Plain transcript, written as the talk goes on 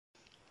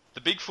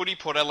The Big Footy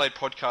Port Adelaide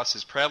podcast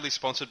is proudly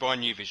sponsored by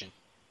New Vision.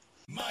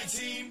 My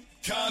team,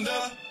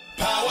 Conda,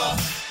 power.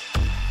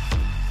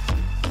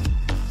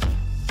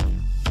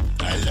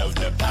 I love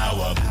the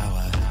power.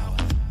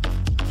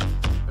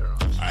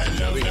 I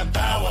love the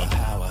power.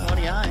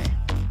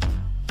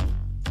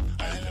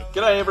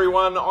 G'day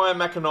everyone, I am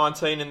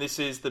Macca19 and this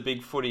is the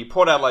Big Footy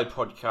Port Adelaide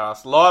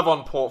podcast, live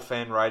on Port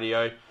Fan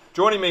Radio.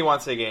 Joining me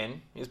once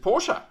again is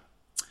Portia.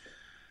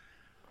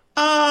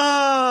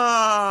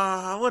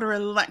 What a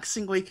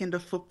relaxing weekend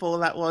of football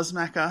that was,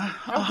 Macca.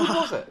 How good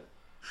was it?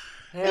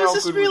 It was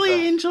just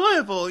really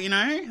enjoyable, you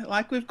know?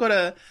 Like, we've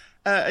got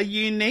a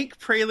unique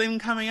prelim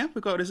coming up.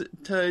 We've got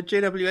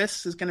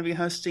GWS is going to be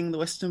hosting the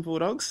Western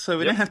Bulldogs, so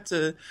we don't have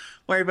to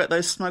worry about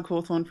those smug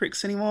Hawthorn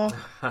pricks anymore.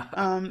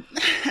 And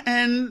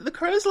the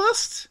Crows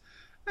lost,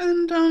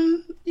 and,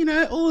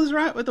 all is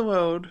right with the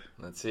world.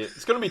 That's it.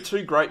 It's going to be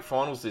two great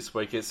finals this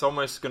week. It's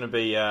almost going to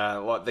be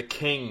like the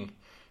King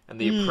and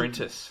the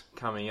Apprentice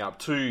coming up.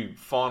 Two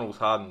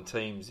finals-hardened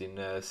teams in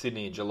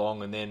Sydney and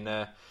Geelong, and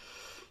then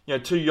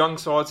two young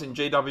sides in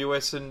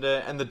GWS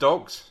and the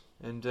Dogs.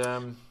 And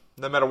no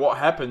matter what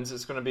happens,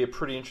 it's going to be a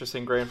pretty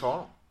interesting grand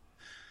final.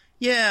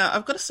 Yeah,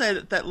 I've got to say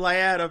that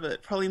layout of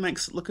it probably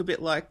makes it look a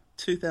bit like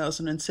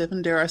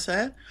 2007, dare I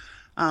say it.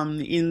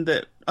 In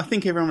that, I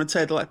think everyone would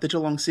say that the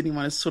Geelong Sydney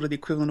one is sort of the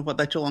equivalent of what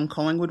that Geelong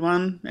Collingwood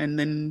one, and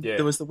then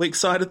there was the weak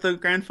side of the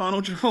grand final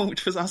draw,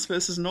 which was us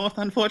versus North,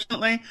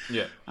 unfortunately.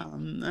 Yeah.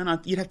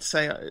 You'd have to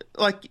say,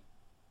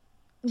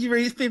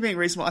 you're being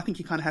reasonable. I think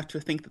you kind of have to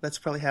think that that's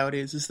probably how it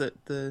is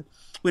that the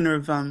winner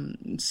of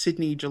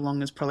Sydney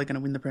Geelong is probably going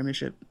to win the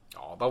premiership.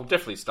 Oh, they'll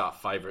definitely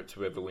start favourites,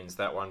 whoever wins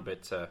that one,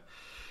 but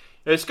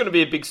it's going to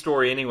be a big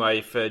story anyway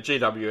if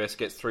GWS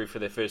gets through for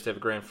their first ever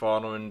grand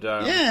final and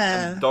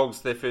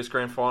Dogs their first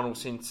grand final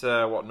since,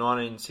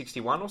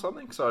 1961 or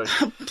something? So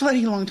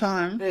bloody long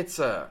time. It's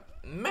a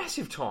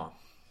massive time.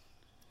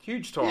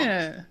 Huge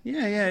time.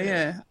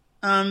 Yeah.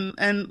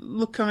 And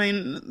look, I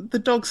mean, the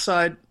Dogs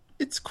side,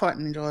 it's quite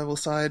an enjoyable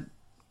side.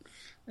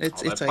 They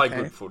play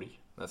good footy,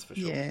 that's for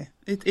sure. Yeah,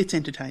 it's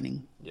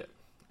entertaining. Yeah,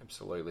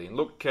 absolutely. And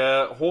look,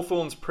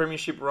 Hawthorn's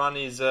premiership run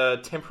is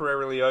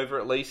temporarily over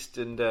at least,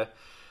 and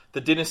the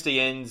dynasty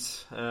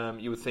ends,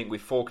 you would think,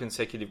 with 4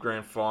 consecutive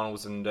grand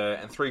finals and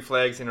 3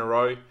 flags in a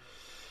row.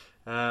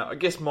 I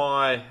guess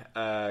my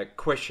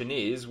question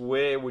is,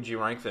 where would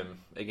you rank them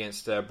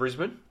against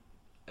Brisbane,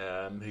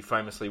 who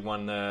famously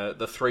won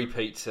the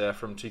three-peat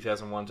from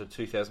 2001 to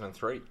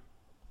 2003?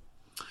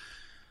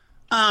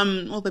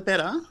 Well, they're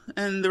better,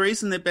 and the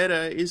reason they're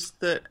better is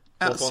that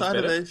outside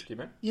of those...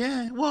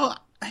 Yeah, well,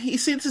 you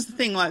see, this is the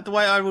thing, the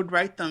way I would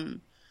rate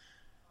them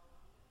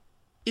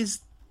is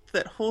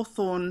that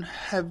Hawthorn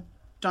have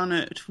done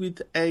it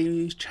with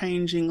a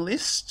changing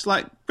list.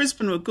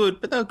 Brisbane were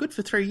good, but they were good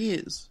for 3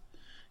 years,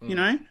 you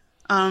know?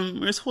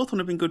 Whereas Hawthorn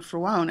have been good for a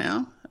while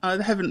now.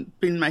 They haven't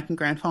been making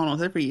grand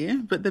finals every year,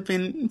 but they've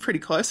been pretty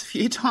close a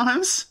few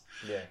times.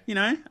 Yeah. You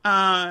know?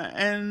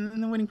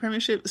 And the winning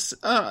premierships,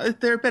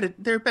 they're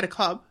a better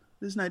club.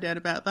 There's no doubt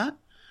about that.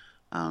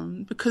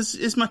 Because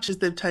as much as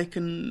they've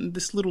taken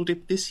this little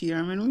dip this year,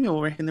 I mean, we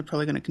all reckon they're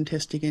probably going to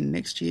contest again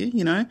next year,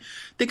 you know?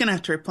 They're going to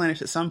have to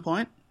replenish at some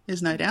point.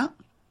 There's no doubt.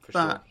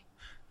 But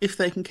if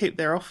they can keep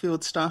their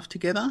off-field staff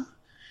together,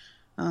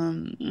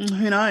 who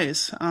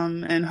knows?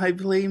 And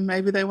hopefully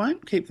maybe they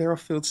won't keep their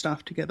off-field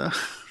staff together.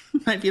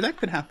 Maybe that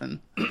could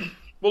happen.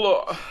 Well,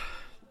 look,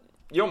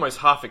 you almost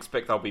half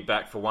expect they'll be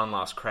back for one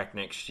last crack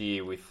next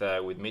year with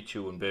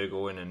Mitchell and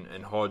Burgoyne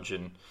and Hodge.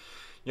 And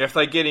if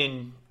they get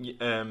in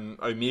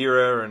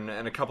O'Meara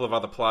and a couple of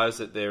other players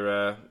that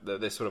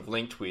they're sort of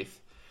linked with,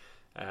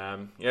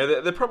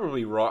 they're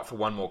probably right for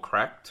one more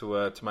crack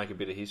to make a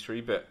bit of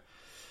history. But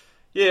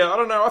yeah, I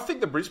don't know. I think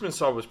the Brisbane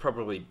side was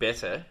probably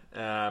better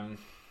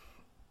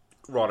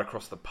right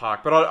across the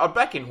park. But I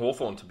back in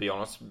Hawthorn, to be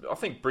honest. I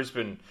think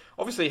Brisbane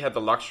obviously had the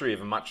luxury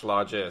of a much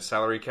larger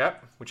salary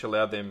cap, which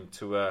allowed them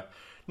to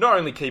not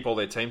only keep all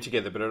their team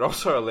together, but it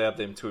also allowed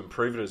them to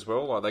improve it as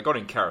well. They got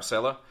in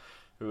Carousella,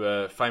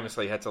 who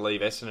famously had to leave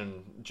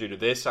Essendon due to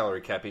their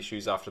salary cap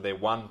issues after their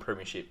one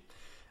premiership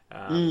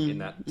in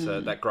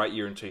that great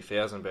year in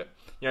 2000. But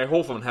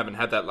Hawthorn haven't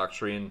had that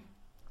luxury, and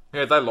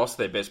they lost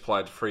their best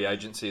player to free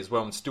agency as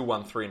well, and still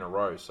won 3 in a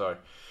row. So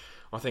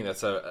I think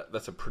that's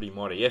a pretty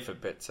mighty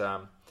effort. But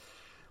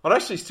I'd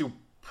actually still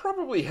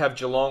probably have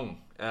Geelong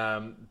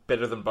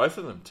better than both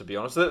of them, to be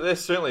honest. They're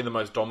certainly the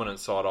most dominant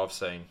side I've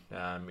seen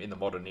in the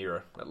modern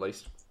era, at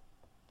least.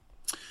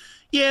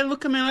 Yeah,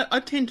 look, I mean, I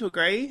tend to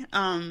agree.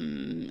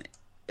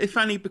 If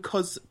only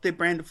because their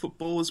brand of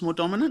football is more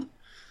dominant.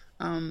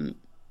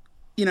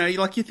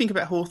 You think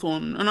about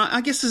Hawthorn, and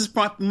I guess this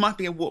might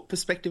be a warped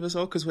perspective as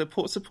well because we're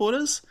Port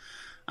supporters,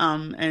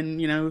 and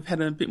we've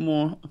had a bit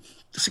more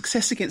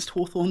success against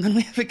Hawthorn than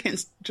we have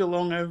against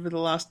Geelong over the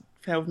last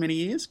however many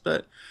years.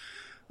 But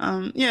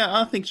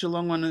I think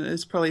Geelong one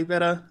is probably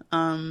better.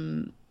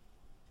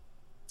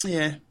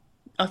 They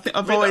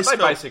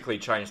basically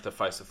changed the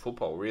face of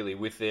football, really,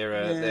 with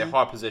their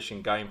high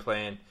possession game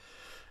plan,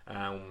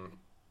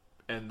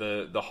 and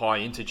the high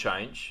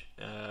interchange,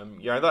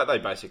 they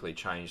basically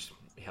changed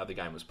how the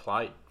game was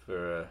played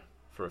for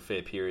a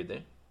fair period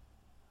there.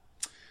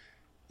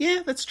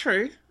 Yeah, that's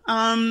true.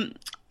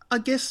 I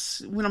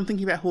guess when I'm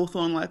thinking about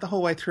Hawthorn, like the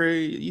whole way through,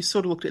 you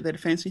sort of looked at their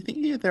defence and you think,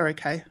 yeah, they're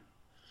okay.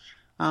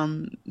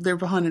 They're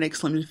behind an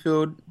excellent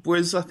midfield,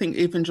 whereas I think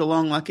even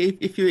Geelong, like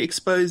if you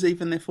expose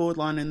even their forward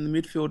line and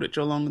the midfield at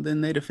Geelong,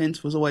 then their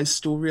defence was always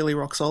still really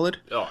rock solid.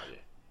 Oh, yeah.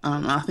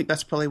 I think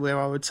that's probably where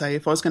I would say,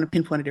 if I was going to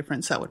pinpoint a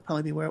difference, that would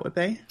probably be where it would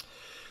be.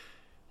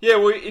 Yeah,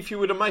 well, if you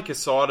were to make a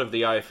side of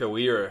the AFL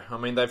era, I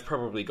mean, they've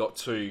probably got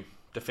two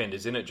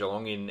defenders in it,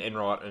 Geelong, in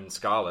Enright and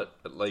Scarlett,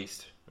 at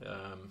least,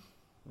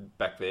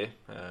 back there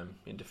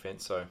in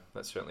defence, so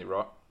that's certainly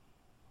right.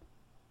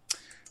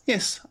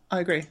 Yes,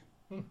 I agree.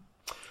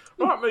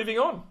 Right, moving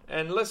on.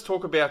 And let's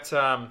talk about,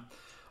 I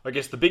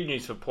guess, the big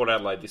news for Port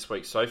Adelaide this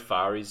week so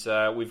far is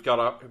we've got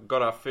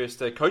our first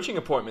coaching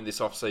appointment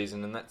this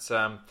off-season, and that's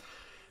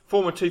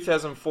former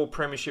 2004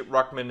 Premiership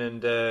ruckman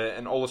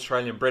and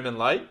All-Australian Brendan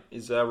Lade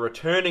is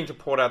returning to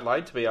Port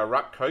Adelaide to be our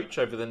ruck coach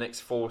over the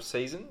next 4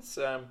 seasons.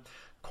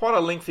 Quite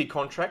a lengthy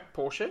contract,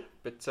 Portia,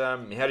 but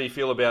how do you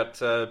feel about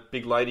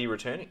Big Lady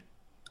returning?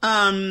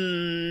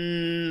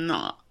 I'm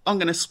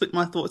going to split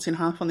my thoughts in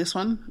half on this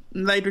one.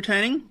 Lade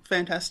returning,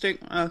 fantastic.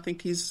 I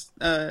think he's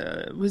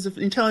was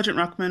an intelligent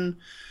ruckman.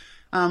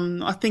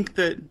 I think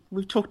that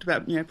we've talked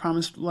about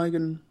Primus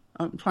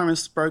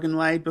Brogan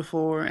Lade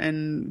before,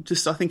 and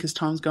just I think as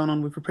time's gone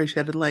on, we've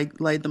appreciated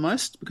Lade the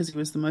most because he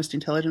was the most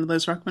intelligent of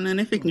those ruckmen, and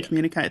if he can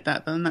communicate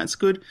that, then that's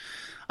good.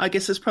 I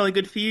guess it's probably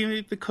good for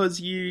you because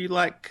you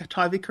like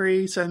Ty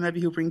Vickery, so maybe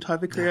he'll bring Ty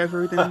Vickery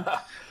over with him.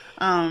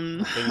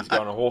 I think he's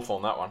going to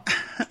Hawthorn that one.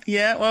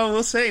 Yeah, well,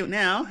 we'll see.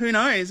 Now, who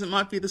knows? It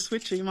might be the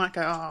switcher. You might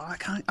go, I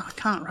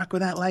can't ruck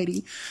with that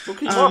lady. Look,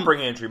 he might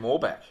bring Andrew Moore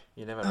back.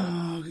 You never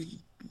know. Oh,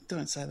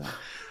 don't say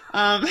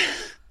that.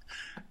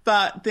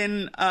 But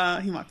then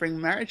he might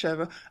bring marriage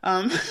over.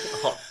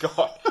 Oh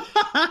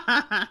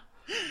God!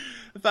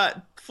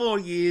 But 4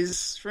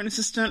 years for an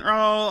assistant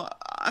role,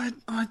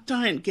 I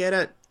don't get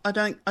it. I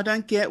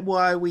don't get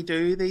why we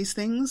do these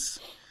things.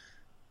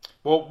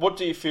 Well, what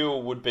do you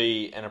feel would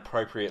be an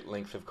appropriate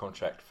length of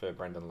contract for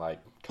Brendan Lade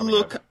coming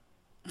Look,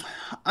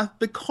 over?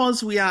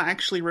 Because we are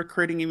actually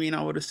recruiting him in,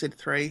 I would have said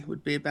 3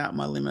 would be about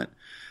my limit.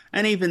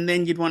 And even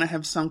then, you'd want to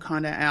have some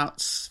kind of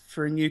outs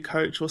for a new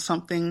coach or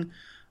something.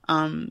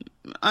 I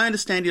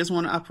understand he doesn't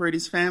want to uproot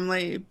his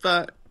family,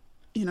 but,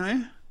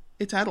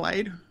 it's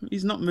Adelaide.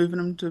 He's not moving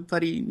him to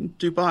bloody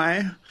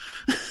Dubai.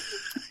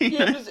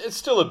 It's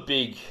still a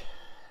big...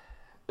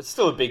 It's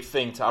still a big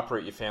thing to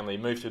uproot your family,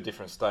 move to a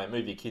different state,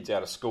 move your kids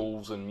out of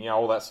schools and,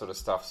 all that sort of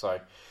stuff. So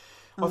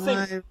I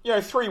think,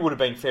 3 would have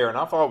been fair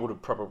enough. I would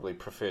have probably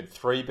preferred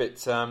 3, but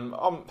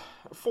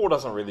 4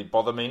 doesn't really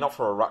bother me, not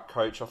for a ruck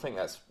coach. I think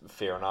that's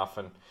fair enough.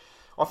 And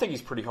I think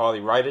he's pretty highly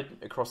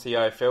rated across the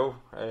AFL,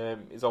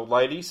 his old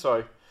lady.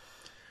 So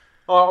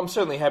I'm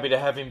certainly happy to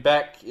have him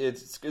back.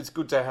 It's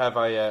good to have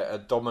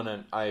a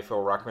dominant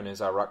AFL ruckman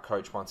as our ruck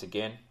coach once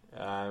again.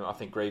 I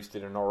think Greaves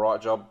did an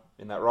alright job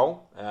in that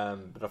role,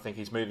 but I think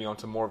he's moving on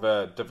to more of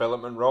a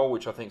development role,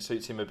 which I think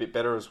suits him a bit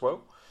better as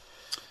well.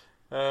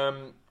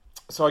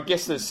 So I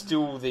guess there's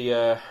still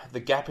the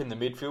gap in the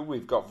midfield.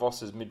 We've got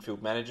Voss as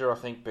midfield manager, I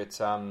think, but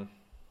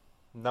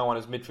no one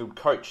as midfield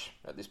coach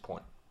at this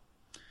point.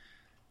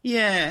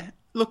 Yeah,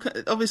 look,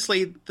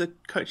 obviously the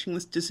coaching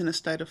list is in a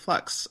state of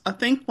flux. I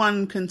think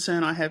one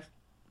concern I have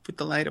with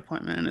the Lade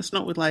appointment, and it's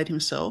not with Lade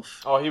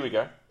himself. Oh, here we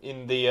go.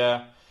 In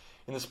the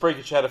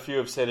Spreaker chat, a few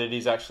have said it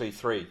is actually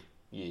 3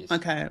 years.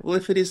 Okay, well,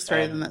 if it is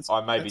 3, then that's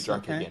I may be that's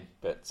drunk okay. again,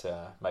 but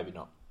maybe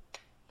not.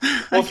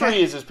 Well, 3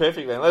 years is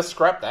perfect then. Let's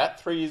scrap that.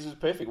 3 years is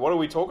perfect. What are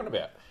we talking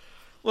about?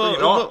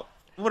 Well,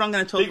 what I'm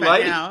going to talk Big about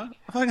lady. now,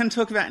 what I'm going to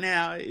talk about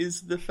now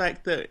is the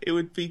fact that it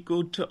would be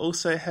good to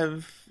also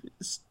have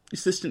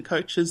assistant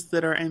coaches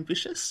that are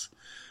ambitious.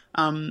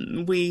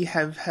 We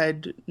have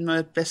had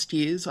my best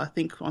years, I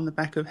think, on the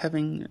back of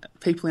having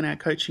people in our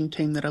coaching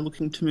team that are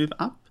looking to move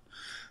up.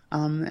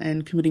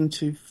 And committing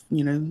to,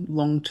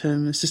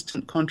 long-term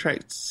assistant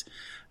contracts.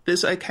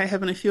 There's okay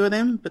having a few of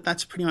them, but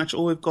that's pretty much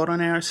all we've got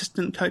on our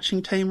assistant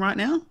coaching team right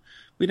now.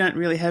 We don't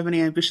really have any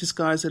ambitious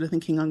guys that are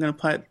thinking, I'm going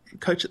to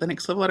coach at the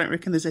next level. I don't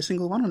reckon there's a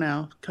single one on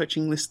our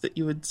coaching list that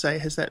you would say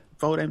has that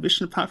bold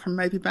ambition, apart from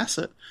maybe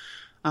Bassett.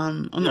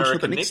 I'm not sure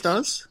that Nix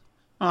does.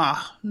 No,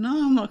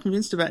 I'm not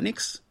convinced about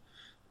Nix.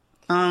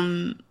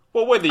 Well,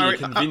 whether you're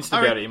convinced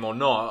about him or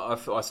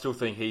not, I still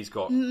think he's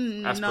got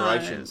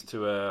aspirations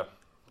to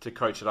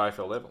coach at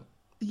AFL level.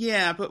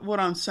 Yeah, but what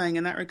I'm saying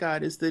in that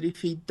regard is that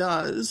if he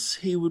does,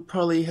 he would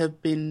probably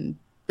have been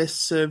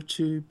best served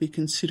to be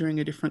considering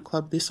a different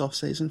club this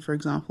off-season, for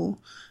example,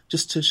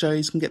 just to show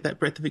he can get that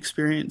breadth of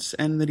experience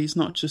and that he's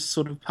not just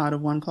sort of part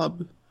of one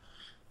club.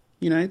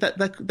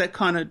 That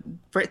kind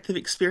of breadth of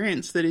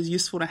experience that is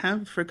useful to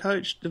have for a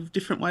coach of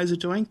different ways of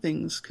doing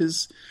things,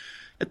 because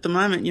at the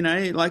moment,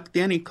 like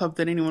the only club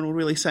that anyone will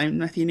really say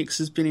Matthew Nix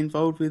has been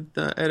involved with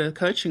at a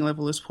coaching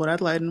level is Port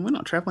Adelaide, and we're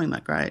not travelling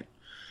that great.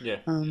 Yeah.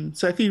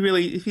 So if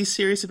he's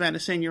serious about a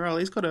senior role,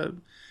 he's got to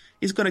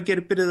he's got to get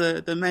a bit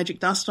of the magic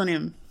dust on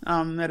him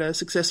at a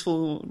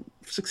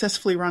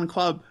successfully run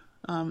club.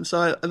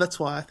 So that's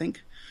why I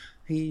think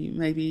he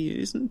maybe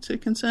isn't too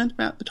concerned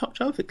about the top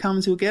job. If it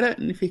comes, he'll get it,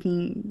 and if he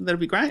can, that'll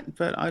be great.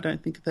 But I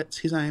don't think that's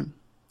his aim.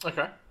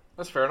 Okay,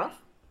 that's fair enough.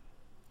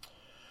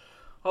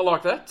 I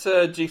like that.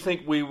 Do you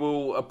think we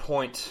will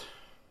appoint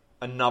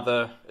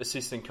another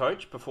assistant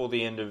coach before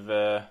the end of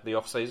the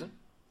off-season?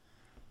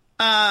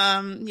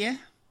 Yeah.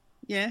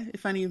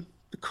 If only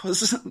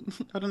because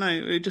I don't know,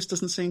 it just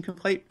doesn't seem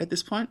complete at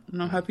this point,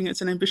 and I'm hoping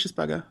it's an ambitious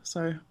bugger.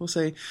 So we'll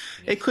see. Yes.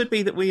 It could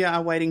be that we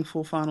are waiting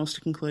for finals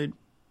to conclude.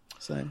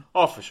 So.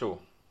 Oh, for sure.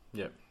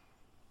 Yep.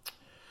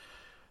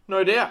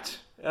 No doubt.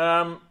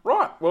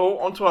 Right, well,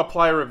 on to our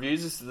player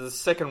reviews. This is the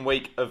second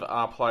week of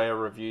our player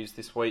reviews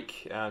this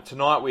week.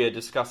 Tonight we are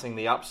discussing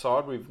the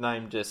upside. We've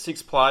named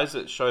 6 players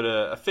that showed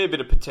a fair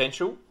bit of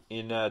potential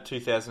in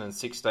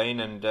 2016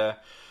 and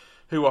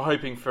who are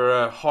hoping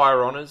for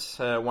higher honours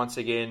once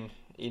again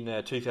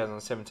in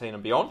 2017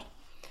 and beyond.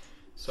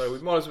 So we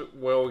might as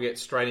well get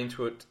straight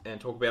into it and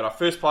talk about our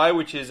first player,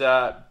 which is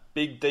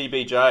Big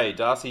DBJ,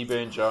 Darcy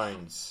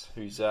Byrne-Jones,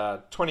 who's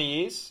 20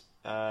 years,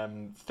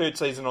 third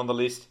season on the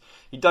list.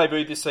 He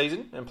debuted this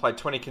season and played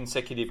 20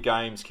 consecutive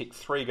games, kicked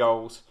 3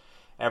 goals,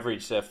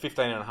 averaged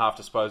 15.5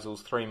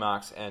 disposals, 3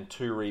 marks and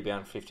 2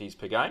 rebound 50s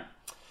per game.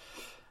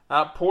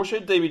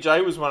 Portia,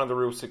 DBJ was one of the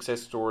real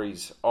success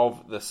stories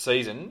of the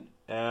season.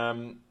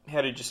 How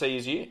did you see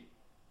his year?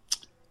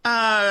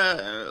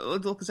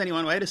 Look, there's only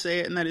one way to see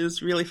it, and that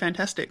is really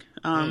fantastic.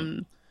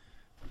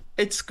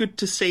 It's good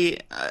to see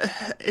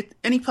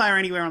any player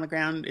anywhere on the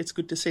ground. It's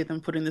good to see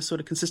them put in this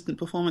sort of consistent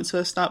performance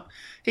first up.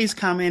 He's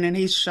come in and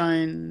he's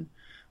shown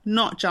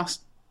not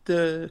just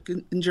the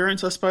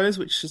endurance, I suppose,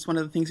 which is one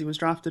of the things he was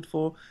drafted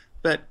for,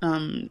 but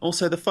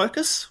also the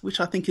focus,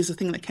 which I think is a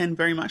thing that can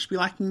very much be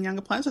lacking in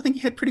younger players. I think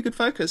he had pretty good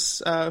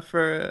focus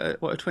for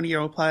a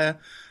 20-year-old player.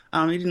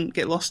 He didn't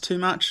get lost too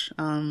much.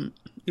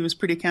 He was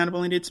pretty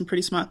accountable and did some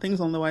pretty smart things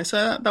along the way,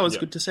 so that was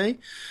good to see.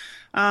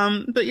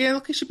 But yeah,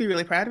 look, he should be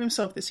really proud of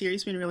himself this year.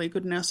 He's been really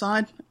good on our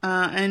side.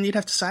 And you'd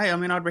have to say, I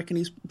mean, I'd reckon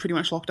he's pretty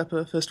much locked up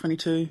a first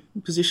 22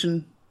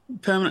 position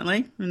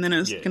permanently, and then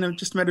it's going to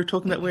just a matter of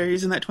talking about where he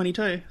is in that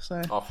 22.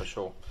 So. Oh, for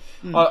sure.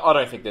 I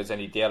don't think there's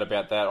any doubt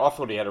about that. I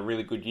thought he had a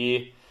really good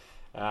year.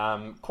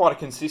 Quite a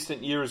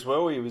consistent year as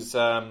well. He was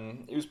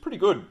pretty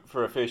good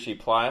for a first-year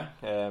player,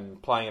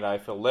 playing at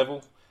AFL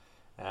level.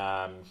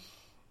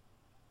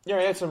 He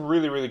had some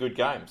really, really good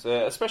games,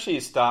 especially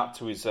his start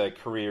to his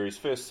career. His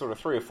first sort of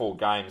 3 or 4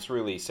 games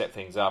really set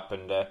things up,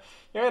 and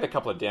he had a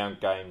couple of down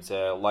games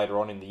later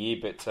on in the year,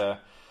 but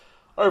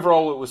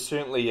overall it was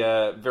certainly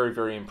very,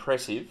 very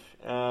impressive.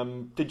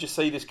 Did you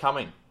see this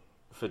coming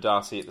for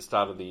Darcy at the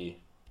start of the year?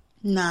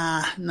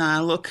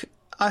 Nah, look,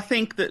 I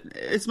think that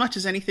as much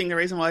as anything, the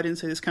reason why I didn't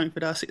see this coming for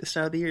Darcy at the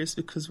start of the year is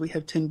because we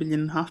have 10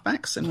 billion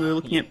halfbacks, and we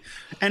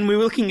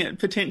were looking at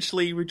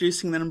potentially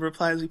reducing the number of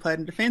players we played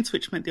in defence,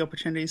 which meant the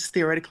opportunities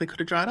theoretically could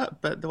have dried up.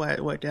 But the way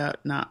it worked out,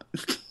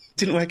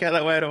 didn't work out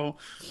that way at all.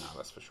 No,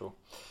 that's for sure.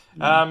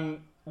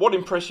 What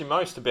impressed you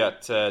most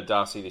about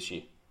Darcy this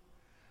year?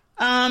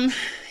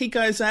 He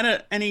goes at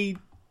it and he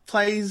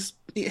plays.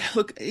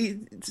 Look,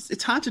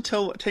 it's hard to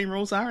tell what team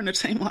rules are in a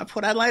team like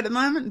Port Adelaide at the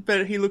moment,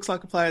 but he looks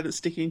like a player that's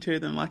sticking to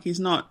them. Like he's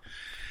not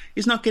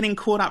getting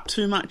caught up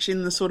too much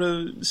in the sort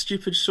of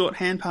stupid short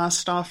hand pass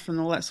stuff and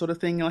all that sort of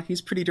thing. Like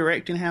he's pretty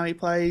direct in how he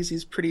plays.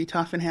 He's pretty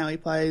tough in how he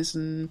plays,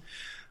 and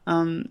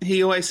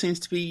he always seems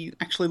to be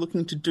actually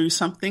looking to do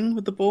something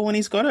with the ball when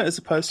he's got it, as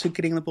opposed to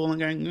getting the ball and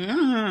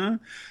going.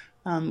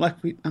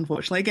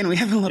 Unfortunately, again, we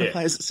have a lot of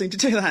players that seem to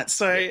do that.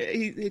 So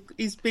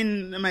he's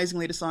been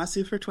amazingly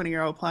decisive for a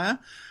 20-year-old player.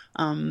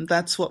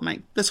 That's what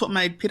made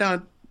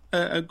Pittard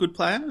a good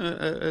player,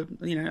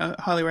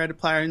 a highly rated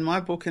player in my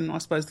book, and I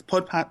suppose the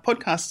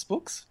podcast's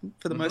books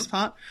for the most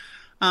part.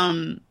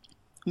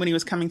 When he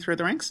was coming through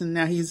the ranks, and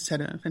now he's had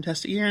a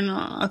fantastic year. And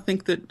I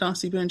think that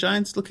Darcy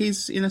Byrne-Jones, look,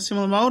 he's in a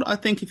similar mould. I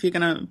think if you're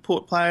going to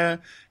Port player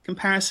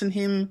comparison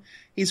him,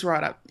 he's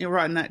right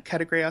in that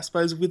category, I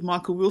suppose, with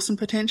Michael Wilson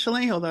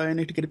potentially, although I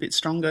need to get a bit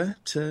stronger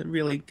to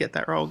really get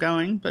that role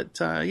going. But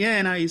I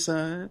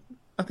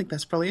think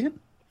that's probably it.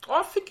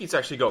 I think he's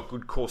actually got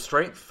good core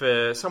strength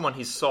for someone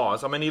his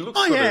size. I mean, he looks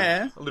of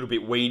a little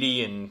bit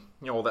weedy and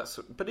all that,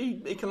 but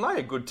he can lay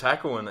a good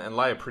tackle and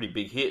lay a pretty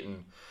big hit.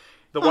 And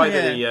the way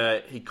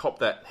that he copped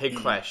that head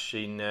clash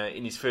in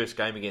his first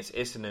game against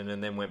Essendon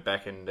and then went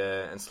back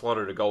and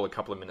slotted a goal a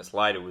couple of minutes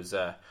later was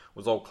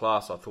all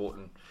class, I thought.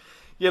 And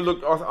yeah,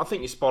 look, I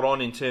think you're spot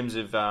on in terms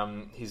of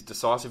his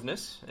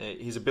decisiveness,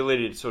 his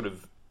ability to sort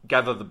of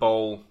gather the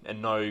ball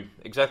and know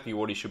exactly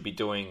what he should be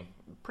doing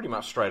pretty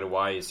much straight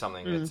away is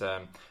something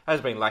that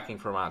has been lacking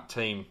from our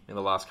team in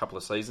the last couple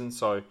of seasons.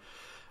 So,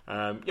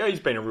 he's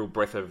been a real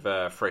breath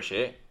of fresh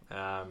air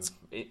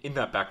in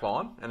that back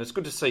line, and it's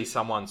good to see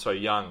someone so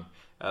young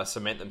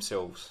cement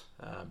themselves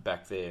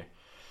back there.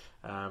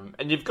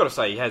 And you've got to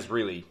say he has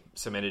really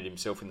cemented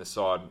himself in the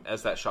side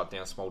as that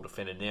shutdown small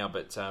defender now.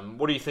 But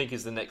what do you think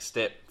is the next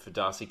step for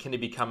Darcy? Can he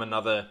become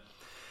another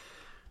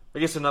I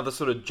guess another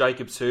sort of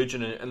Jacob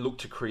Surgeon and look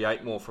to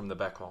create more from the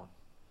back line?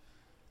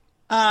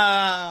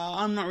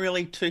 I'm not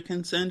really too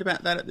concerned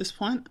about that at this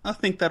point. I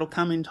think that'll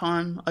come in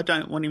time. I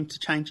don't want him to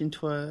change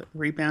into a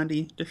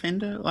reboundy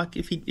defender. Like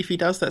if he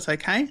does, that's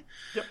okay.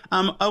 Yep.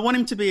 I want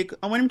him to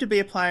be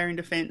a player in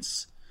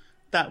defence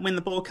that when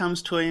the ball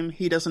comes to him,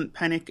 he doesn't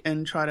panic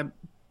and try to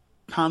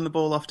palm the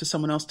ball off to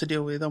someone else to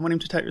deal with. I want him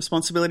to take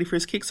responsibility for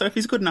his kick. So if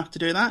he's good enough to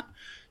do that,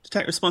 to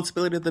take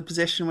responsibility of the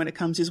possession when it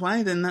comes his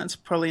way, then that's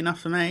probably enough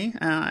for me.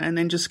 And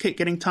then just keep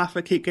getting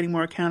tougher, keep getting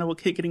more accountable,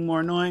 keep getting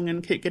more annoying,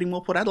 and keep getting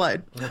more Port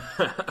Adelaide.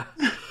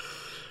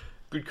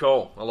 Good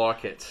call. I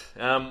like it.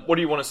 What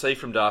do you want to see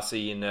from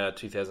Darcy in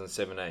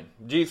 2017?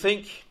 Do you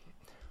think,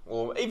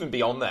 or even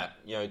beyond that,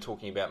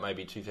 talking about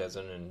maybe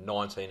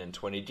 2019 and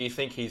 20, do you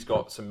think he's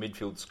got some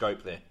midfield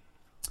scope there?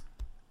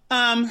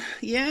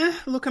 Yeah,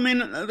 look, I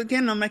mean,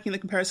 again, I'm making the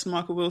comparison to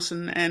Michael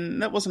Wilson,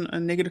 and that wasn't a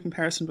negative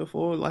comparison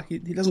before. Like, he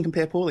doesn't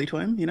compare poorly to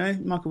him,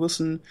 Michael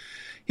Wilson,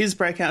 his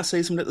breakout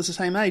season was at the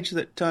same age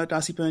that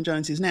Darcy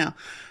Byrne-Jones is now.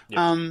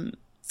 Yep.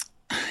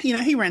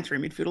 He ran through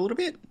midfield a little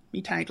bit.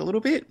 He tagged a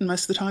little bit, and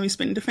most of the time he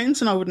spent in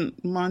defence, and I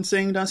wouldn't mind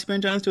seeing Darcy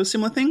Byrne-Jones do a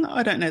similar thing.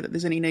 I don't know that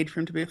there's any need for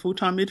him to be a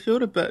full-time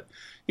midfielder, but,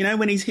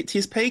 when he's hit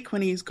his peak,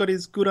 when he's got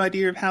his good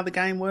idea of how the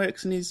game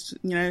works and he's,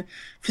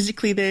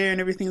 physically there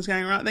and everything's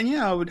going right, then,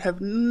 I would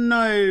have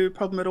no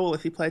problem at all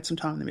if he played some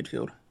time in the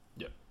midfield.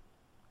 Yep.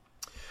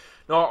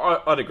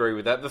 No, I'd agree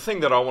with that. The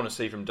thing that I want to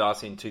see from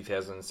Darcy in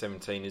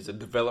 2017 is a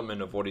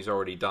development of what he's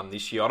already done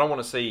this year. I don't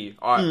want to see...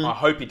 I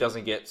hope he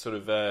doesn't get sort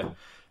of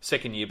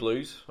second-year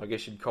blues, I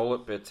guess you'd call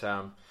it, but...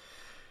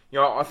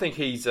 I think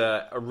he's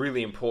a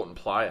really important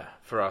player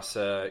for us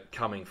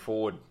coming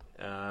forward.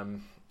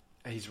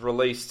 He's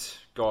released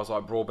guys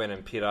like Broadbent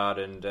and Pittard,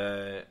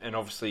 and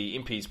obviously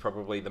Impey's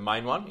probably the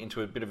main one,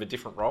 into a bit of a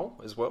different role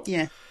as well.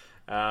 Yeah.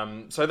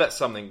 So that's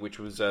something which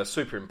was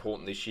super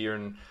important this year.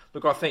 And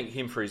look, I think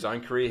him for his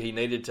own career, he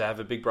needed to have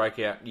a big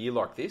breakout year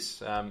like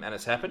this, and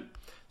it's happened.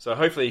 So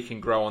hopefully he can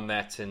grow on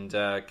that and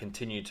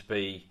continue to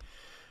be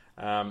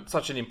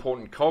such an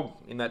important cog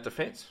in that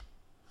defence.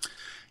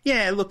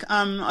 Yeah, look,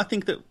 I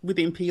think that with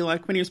Impey,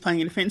 like when he was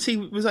playing in defence, he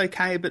was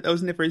okay, but that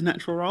was never his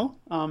natural role.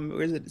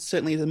 Whereas it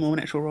certainly is a more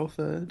natural role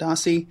for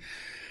Darcy.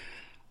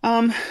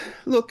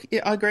 Look,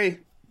 yeah, I agree.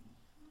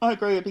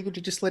 It'd be good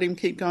to just let him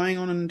keep going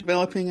on and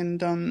developing,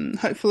 and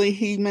hopefully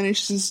he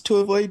manages to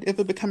avoid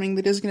ever becoming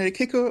the designated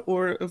kicker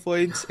or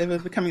avoids ever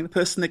becoming the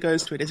person that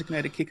goes to a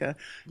designated kicker.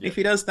 Yep. If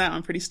he does that,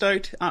 I'm pretty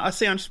stoked. I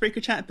see on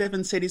Spreaker Chat,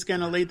 Bevan said he's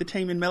going to lead the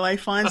team in melee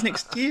fines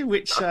next year,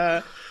 which...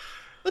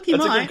 Look,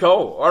 that's a good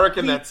call. I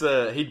reckon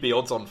he'd be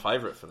odds-on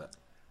favourite for that.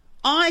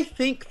 I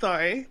think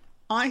that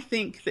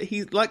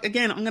he's... Like,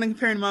 again, I'm going to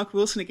compare him to Michael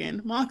Wilson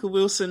again. Michael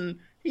Wilson,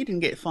 he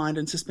didn't get fined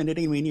and suspended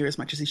anywhere near as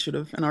much as he should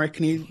have. And I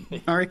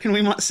reckon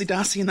we might see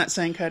Darcy in that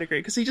same category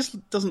because he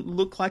just doesn't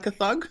look like a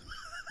thug.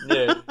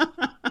 Yeah.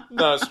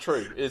 No, it's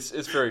true.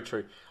 It's very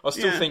true. I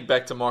still think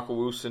back to Michael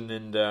Wilson,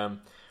 and I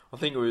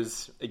think it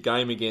was a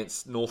game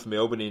against North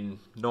Melbourne in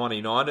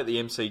 '99 at the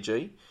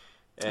MCG.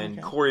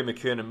 And Corey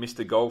McKernan missed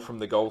a goal from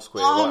the goal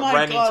square.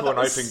 Ran into an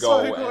open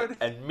goal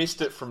and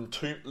missed it from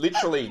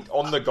literally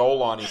on the goal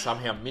line. He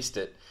somehow missed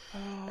it.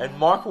 And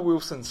Michael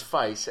Wilson's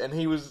face, and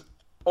he was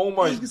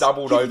almost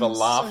doubled over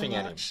laughing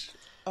at him.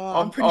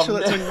 I'm pretty sure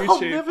that's on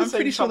YouTube. I'm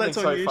pretty sure that's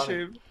on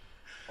YouTube.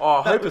 Oh,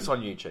 I hope it's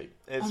on YouTube.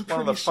 It's one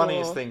of the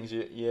funniest things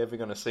you're ever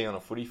going to see on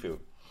a footy field.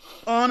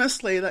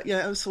 Honestly,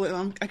 absolutely.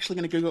 I'm actually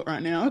going to Google it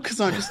right now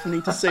because I just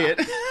need to see it.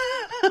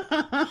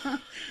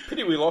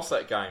 Pity we lost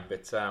that game,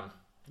 but...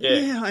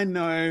 Yeah, I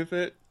know,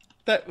 but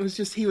that was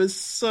just, he was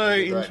so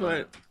into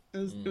it.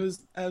 It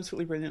was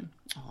absolutely brilliant.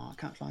 Oh, I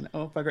can't find it.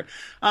 Oh, bugger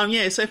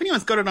it. So if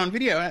anyone's got it on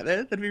video out there,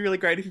 that'd be really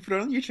great if you put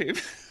it on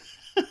YouTube.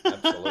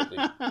 Absolutely.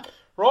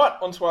 Right,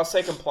 on to our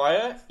second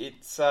player.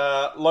 It's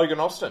Logan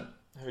Austin,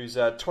 who's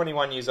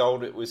 21 years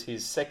old. It was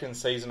his second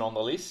season on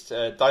the list.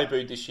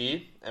 Debuted this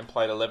year and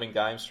played 11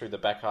 games through the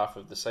back half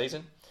of the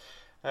season.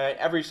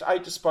 Averaged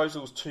 8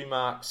 disposals, 2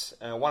 marks,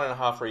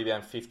 1.5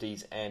 rebound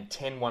 50s, and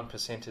 10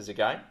 1%ers a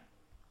game.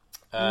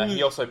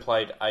 He also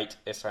played 8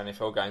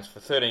 SANFL games for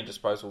 13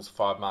 disposals,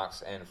 5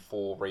 marks, and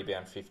 4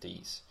 rebound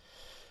 50s.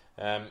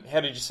 How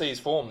did you see his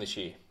form this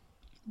year?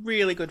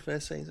 Really good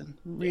first season.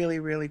 Really,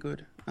 really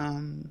good.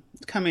 Come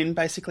in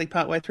basically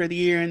partway through the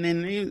year, and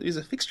then he was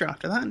a fixture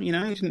after that. He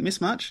didn't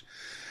miss much.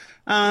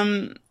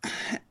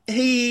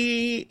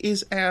 He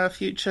is our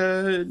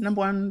future number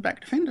one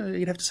back defender,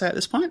 you'd have to say at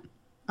this point.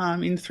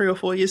 In 3 or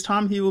 4 years'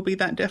 time, he will be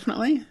that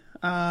definitely.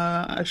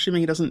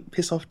 Assuming he doesn't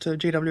piss off to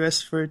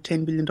GWS for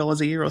 $10 billion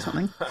a year or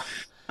something.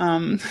 I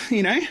can't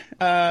see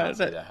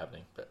that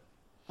happening, but...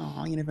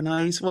 Oh, you never know.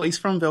 He's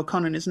from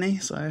Belconnen, isn't he?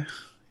 So,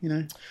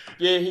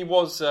 Yeah, he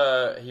was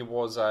a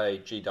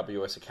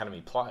GWS Academy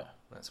player.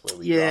 That's where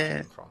we drafted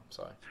him from.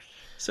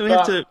 So we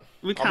have to...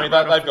 We can't they've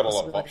got a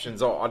lot of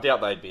options. I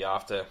doubt they'd be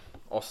after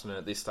Austin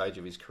at this stage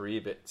of his career,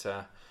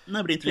 but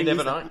nobody you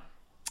never know.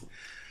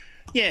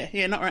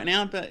 Yeah, not right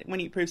now, but when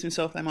he proves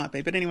himself, they might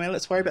be. But anyway,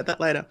 let's worry about that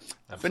later.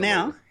 Absolutely. For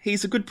now,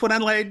 he's a good Port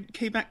Adelaide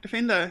key back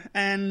defender,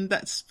 and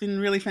that's been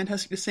really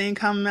fantastic to see him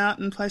come out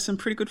and play some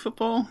pretty good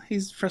football.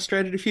 He's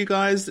frustrated a few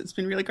guys. It's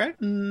been really great,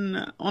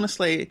 and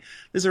honestly,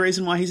 there's a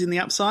reason why he's in the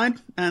upside,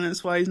 and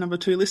it's why he's number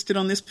 2 listed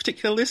on this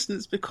particular list, and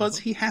it's because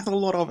he has a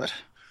lot of it.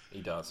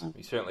 He does.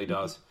 He certainly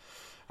does.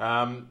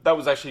 That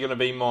was actually going to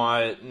be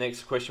my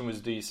next question,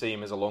 was do you see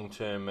him as a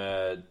long-term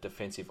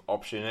defensive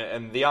option?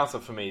 And the answer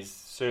for me is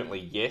certainly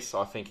yes.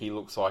 I think he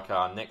looks like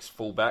our next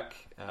fullback,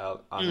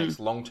 our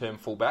next long-term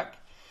fullback.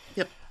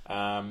 Yep.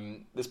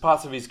 There's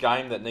parts of his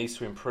game that needs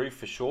to improve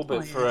for sure,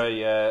 but for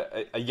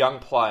a young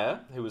player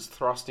who was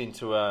thrust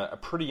into a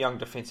pretty young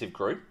defensive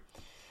group,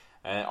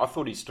 I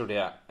thought he stood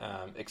out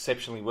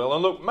exceptionally well.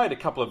 And look, made a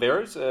couple of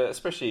errors,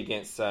 especially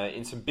against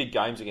in some big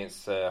games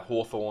against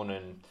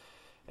Hawthorn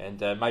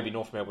and maybe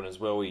North Melbourne as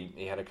well.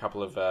 He had a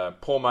couple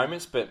of poor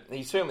moments, but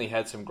he certainly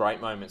had some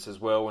great moments as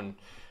well and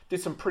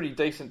did some pretty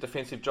decent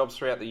defensive jobs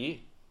throughout the year.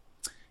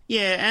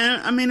 Yeah,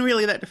 and I mean,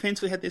 really, that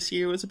defence we had this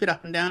year was a bit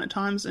up and down at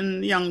times,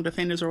 and young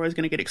defenders are always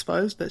going to get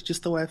exposed. That's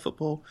just the way of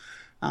football.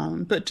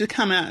 But to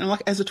come out and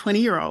like as a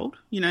 20-year-old,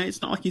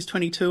 it's not like he's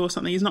 22 or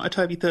something. He's not a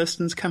Toby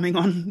Thurston's coming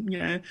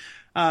on,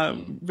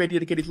 ready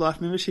to get his life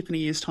membership in a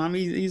year's time.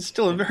 He's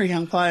still a very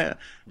young player.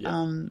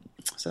 Yeah.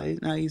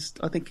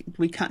 I think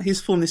his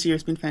form this year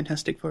has been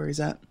fantastic for where he's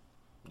at.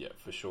 Yeah,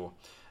 for sure.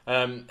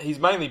 He's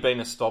mainly been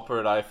a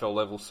stopper at AFL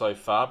level so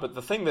far, but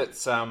the thing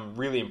that's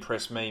really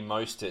impressed me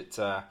most at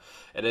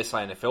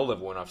SANFL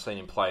level when I've seen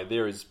him play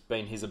there has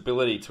been his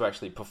ability to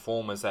actually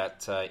perform as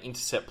that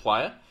intercept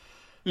player.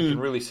 He can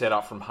really set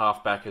up from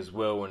half-back as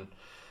well. And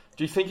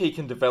do you think he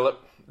can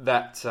develop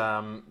that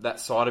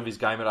side of his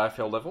game at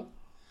AFL level?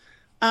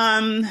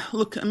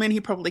 Look, I mean, he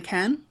probably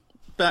can,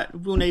 but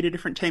we'll need a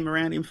different team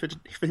around him for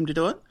him to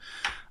do it.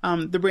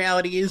 The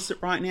reality is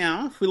that right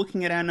now, if we're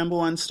looking at our number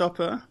 1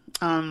 stopper,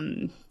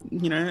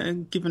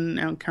 given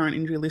our current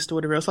injury list or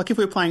whatever else, like if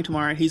we're playing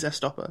tomorrow, he's our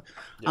stopper.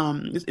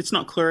 Yep. It's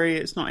not Clurey,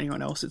 it's not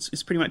anyone else.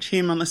 It's pretty much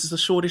him, unless it's a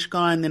shortish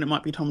guy, and then it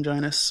might be Tom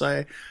Jonas.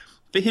 So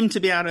for him to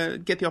be able to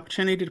get the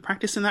opportunity to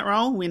practice in that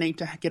role, we need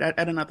to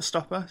add another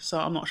stopper. So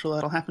I'm not sure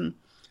that'll happen.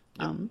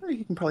 Yep. But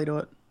he can probably do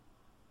it.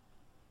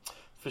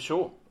 For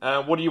sure.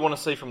 What do you want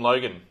to see from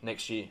Logan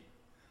next year?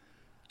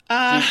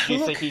 Do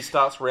you think he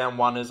starts round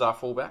 1 as our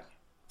fullback?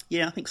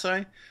 Yeah, I think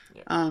so.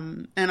 Yeah.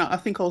 And I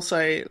think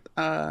also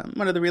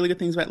one of the really good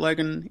things about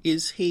Logan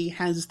is he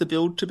has the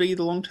build to be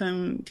the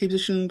long-term key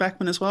position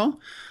backman as well.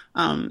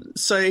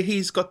 So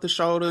he's got the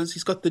shoulders,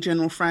 he's got the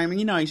general frame, and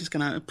he's just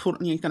going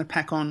to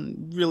pack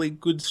on really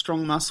good,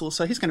 strong muscle.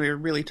 So he's going to be a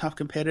really tough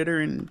competitor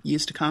in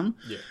years to come.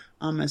 Yeah.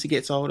 As he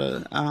gets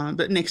older.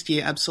 But next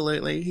year,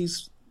 absolutely,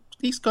 he's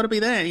got to be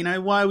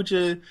there. Why would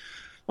you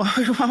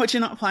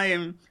not play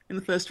him in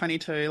the first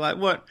 22? Like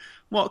what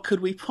could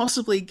we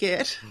possibly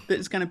get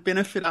that's going to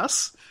benefit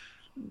us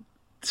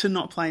to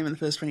not play him in the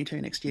first 22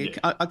 next year?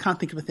 Yeah. I can't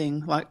think of a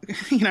thing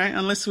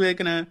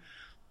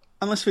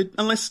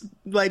unless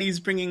Lady's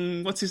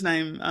bringing what's his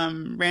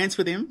name Rance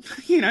with him.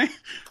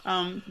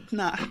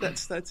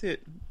 That's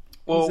it.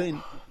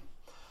 Well,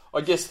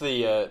 I guess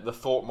the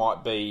thought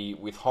might be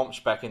with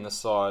Homch back in the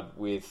side,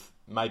 with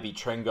maybe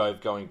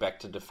Trengove going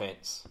back to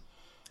defence.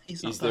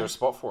 Is there a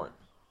spot for him?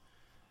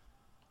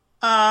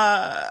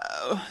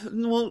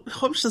 Well,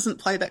 Homch doesn't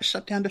play that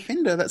shutdown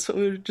defender. That's what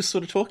we were just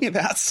sort of talking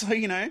about. So,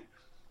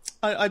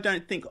 I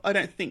don't think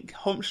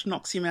Homch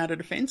knocks him out of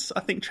defence.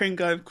 I think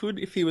Trengove could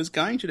if he was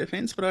going to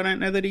defence, but I don't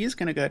know that he is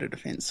going to go to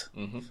defence.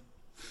 Mm-hmm.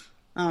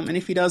 And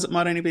if he does, it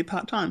might only be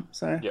part-time.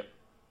 So. Yep,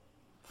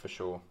 for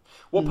sure.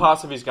 What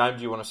parts of his game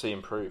do you want to see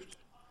improved?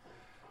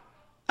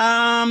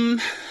 I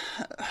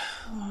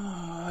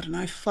don't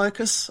know,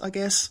 focus, I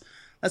guess.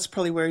 That's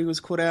probably where he was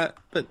caught out.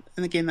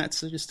 And again,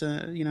 that's just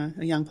a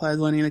young player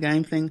learning the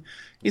game thing.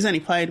 He's only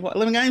played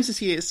 11 games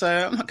this year, so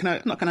I'm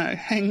not gonna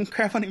hang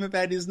crap on him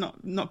about his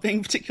not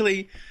being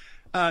particularly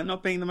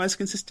not being the most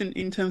consistent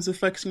in terms of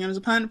focusing on his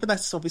opponent. But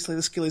that's obviously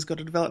the skill he's got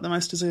to develop the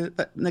most as a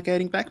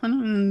negating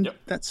backman, and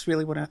that's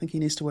really what I think he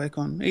needs to work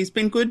on. He's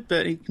been good,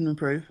 but he can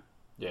improve.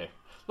 Yeah.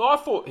 Well, I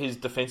thought his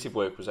defensive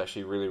work was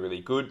actually really,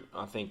 really good.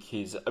 I think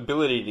his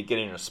ability to get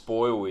in a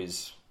spoil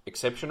is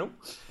exceptional.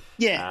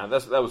 Yeah,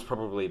 that was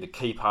probably the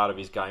key part of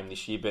his game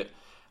this year. But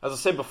as I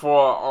said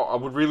before, I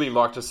would really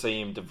like to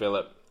see him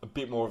develop a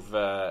bit more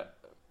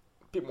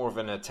of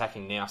an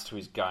attacking nous to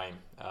his game.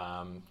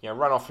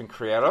 Run off and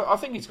create. I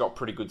think he's got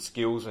pretty good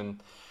skills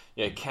and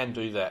can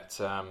do that.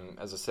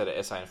 As I said, at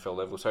SANFL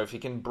level. So if he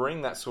can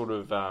bring that sort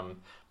of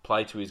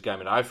play to his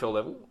game at AFL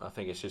level, I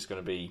think it's just going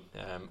to be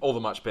all the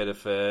much better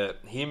for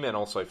him and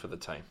also for the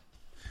team.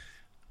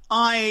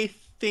 I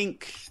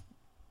think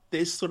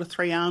there's sort of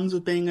 3 arms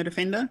of being a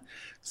defender.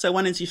 So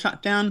one is your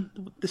shutdown,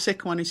 the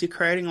second one is your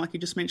creating, like you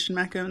just mentioned,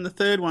 Macca, and the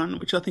third one,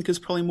 which I think is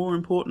probably more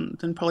important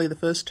than probably the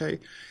first 2,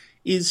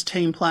 is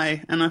team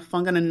play. And if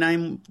I'm going to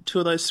name 2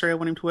 of those 3 I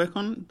want him to work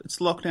on, it's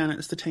lockdown,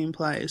 it's the team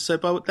play. So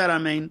by that I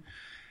mean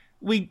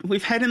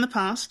we've had in the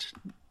past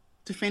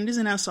defenders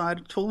in our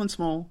side, tall and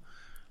small,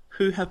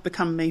 who have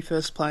become me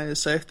first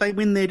players. So if they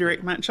win their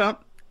direct matchup,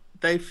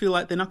 they feel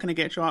like they're not going to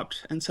get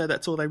dropped, and so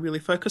that's all they really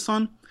focus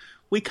on.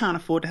 We can't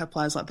afford to have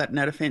players like that in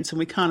our defence, and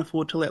we can't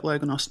afford to let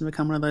Logan Austin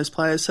become one of those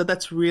players. So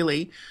that's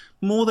really,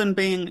 more than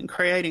being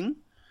creating,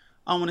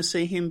 I want to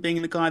see him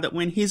being the guy that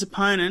when his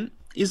opponent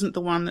isn't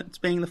the one that's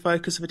being the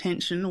focus of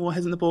attention or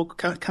hasn't the ball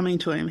coming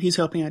to him, he's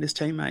helping out his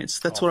teammates.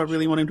 That's what I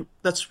really want him to,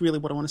 that's really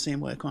what I want to see him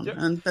work on. Yep.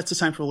 And that's the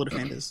same for all the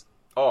defenders.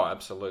 Oh,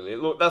 absolutely.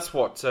 Look, that's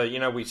what,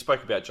 we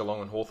spoke about Geelong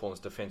and Hawthorn's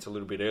defence a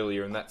little bit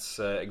earlier, and that's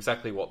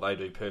exactly what they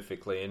do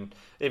perfectly. And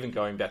even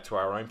going back to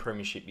our own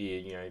premiership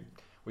year,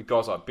 with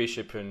guys like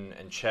Bishop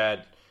and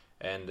Chad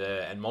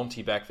and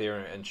Monty back there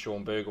and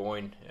Sean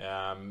Burgoyne,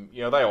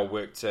 they all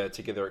worked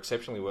together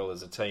exceptionally well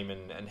as a team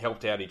and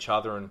helped out each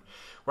other and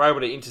were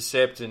able to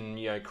intercept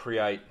and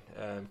create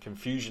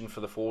confusion for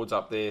the forwards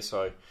up there.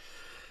 So,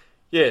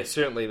 yeah,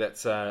 certainly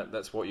that's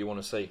what you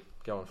want to see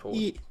going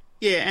forward.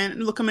 Yeah,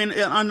 and look, I mean,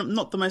 I'm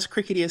not the most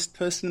cricketiest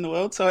person in the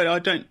world, so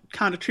I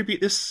can't attribute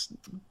this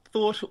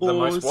thought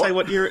or say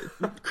what you're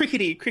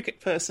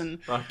cricket person.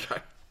 Okay.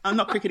 I'm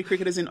not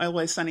cricket as in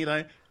Always Sunny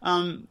though.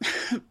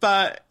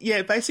 But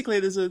yeah,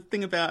 basically there's a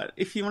thing about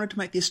if you wanted to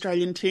make the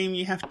Australian team,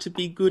 you have to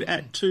be good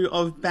at two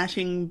of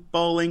batting,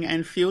 bowling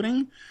and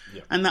fielding.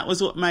 Yep. And that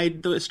was what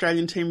made the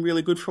Australian team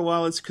really good for a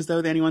while, is because they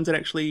were the only ones that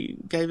actually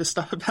gave us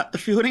stuff about the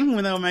fielding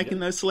when they were making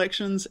those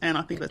selections. And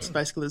I think that's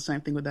basically the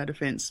same thing with our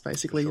defence,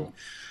 basically. Sure.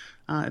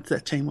 It's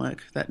that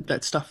teamwork,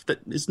 that stuff that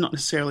is not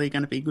necessarily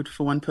going to be good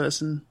for one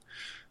person,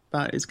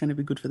 but is going to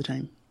be good for the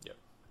team. Yep,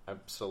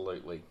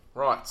 absolutely.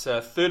 Right,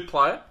 third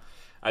player,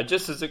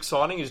 just as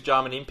exciting as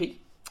Jarman Impey,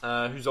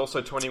 who's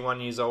also 21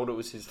 years old. It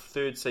was his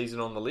third season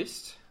on the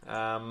list.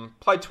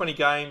 Played 20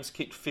 games,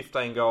 kicked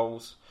 15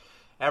 goals,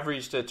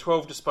 averaged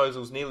 12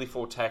 disposals, nearly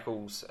 4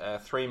 tackles,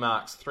 3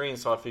 marks, 3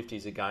 inside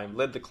 50s a game,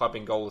 led the club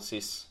in goal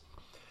assists.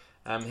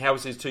 How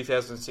was his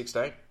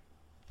 2016?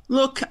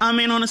 Look, I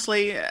mean,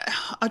 honestly,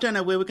 I don't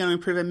know where we're going to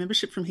improve our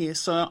membership from here,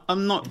 so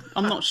I'm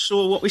not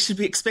sure what we should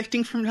be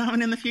expecting from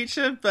Jarman in the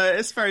future. But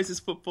as far as his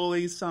football,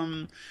 he's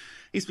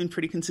been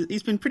pretty consistent.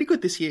 He's been pretty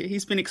good this year.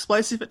 He's been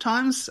explosive at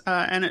times,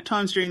 and at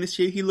times during this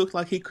year, he looked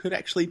like he could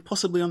actually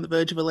possibly on the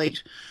verge of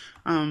elite.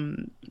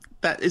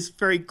 That is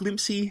very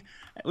glimpsy.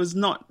 It was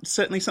not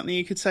certainly something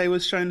you could say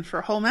was shown for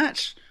a whole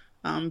match.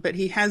 But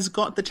he has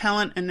got the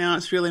talent, and now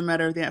it's really a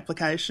matter of the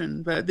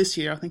application. But this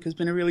year, I think, has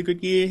been a really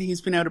good year.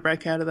 He's been able to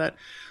break out of that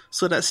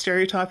sort of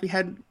stereotype he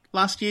had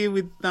last year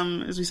with,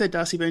 as we said,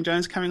 Darcy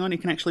Byrne-Jones coming on. He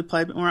can actually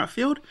play a bit more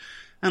outfield.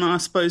 And I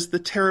suppose the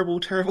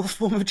terrible, terrible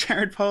form of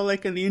Jared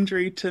Polec and the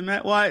injury to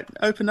Matt White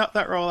opened up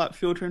that role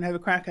outfield for him to have a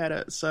crack at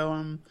it. So,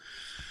 I'm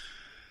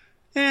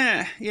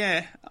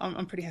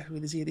pretty happy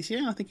with his year this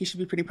year. I think he should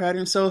be pretty proud of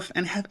himself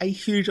and have a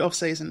huge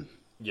off-season.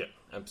 Yeah,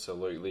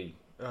 absolutely.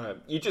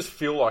 You just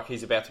feel like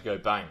he's about to go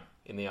bang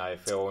in the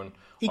AFL, and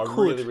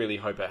really, really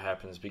hope it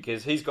happens,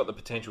 because he's got the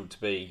potential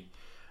to be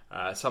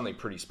something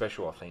pretty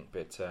special, I think.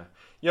 But,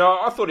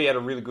 I thought he had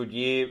a really good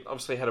year.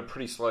 Obviously had a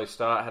pretty slow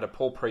start, had a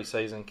poor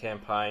pre-season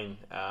campaign.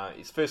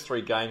 His first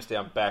 3 games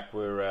down back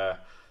were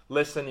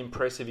less than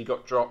impressive. He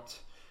got dropped,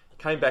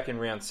 came back in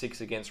round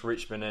 6 against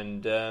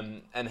Richmond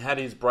and had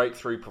his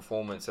breakthrough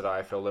performance at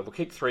AFL level.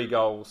 Kicked 3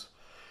 goals.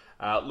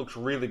 Looks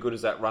really good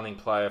as that running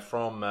player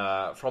from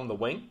the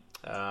wing.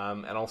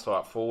 And also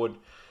up forward.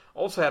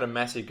 Also had a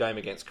massive game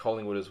against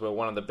Collingwood as well.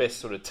 One of the best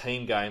sort of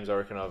team games I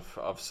reckon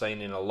I've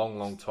seen in a long,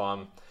 long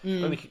time.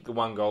 Only kicked the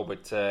 1 goal,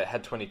 but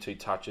had 22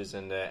 touches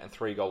and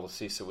 3 goal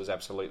assists. It was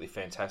absolutely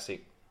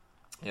fantastic.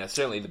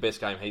 Certainly the best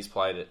game he's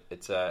played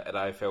at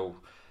AFL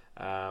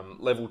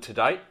level to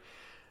date.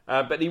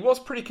 But he was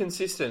pretty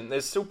consistent.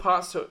 There's still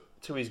parts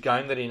to his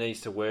game that he needs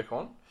to work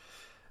on.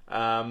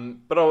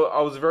 But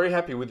I was very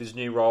happy with his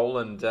new role,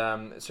 and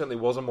it certainly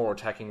was a more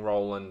attacking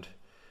role. And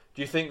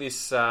do you think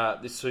this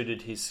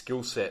suited his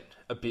skill set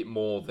a bit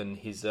more than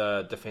his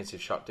defensive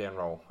shutdown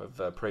role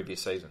of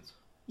previous seasons?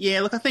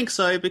 Yeah, look, I think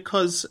so,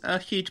 because a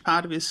huge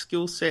part of his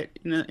skill set,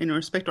 in a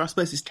respect, or I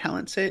suppose his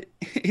talent set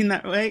in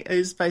that way,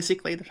 is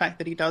basically the fact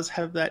that he does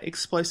have that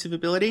explosive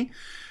ability.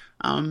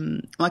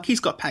 He's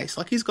got pace,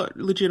 he's got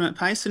legitimate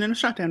pace, and in a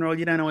shutdown role,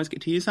 you don't always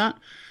get to use that.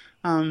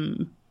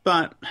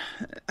 But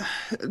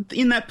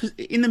in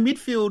the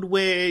midfield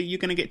where you're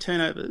going to get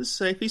turnovers,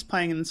 so if he's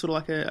playing in sort of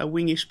like a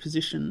wingish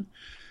position,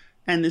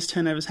 and there's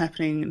turnovers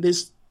happening,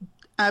 there's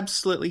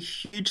absolutely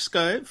huge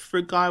scope for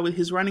a guy with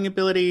his running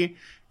ability,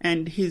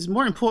 and his,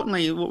 more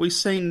importantly, what we've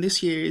seen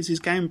this year is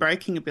his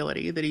game-breaking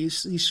ability that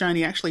he's shown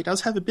he actually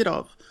does have a bit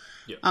of.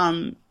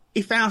 Yep.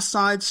 If our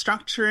side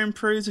structure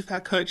improves, if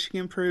our coaching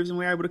improves, and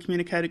we're able to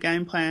communicate a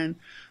game plan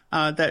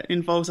that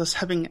involves us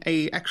having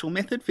a actual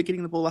method for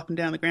getting the ball up and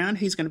down the ground,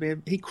 he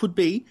could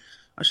be,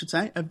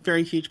 a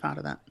very huge part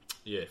of that.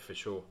 Yeah, for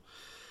sure.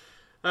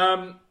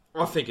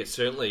 I think it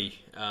certainly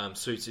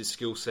suits his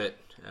skill set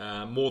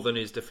more than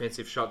his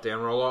defensive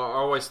shutdown role. I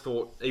always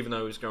thought, even though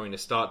he was going to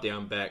start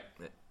down back,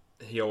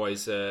 he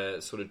always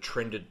sort of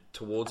trended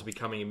towards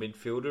becoming a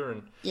midfielder.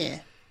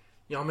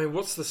 And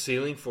what's the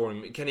ceiling for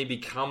him? Can he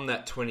become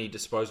that 20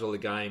 disposal a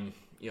game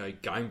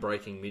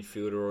game-breaking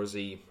midfielder, or is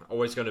he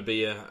always going to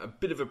be a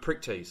bit of a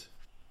prick tease?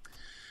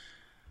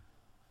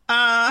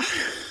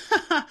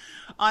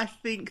 I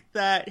think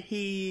that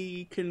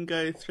he can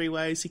go three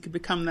ways. He could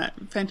become that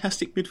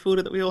fantastic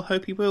midfielder that we all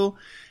hope he will.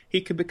 He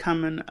could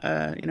become an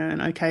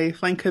okay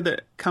flanker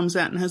that comes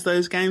out and has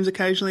those games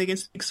occasionally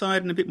against the big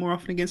side and a bit more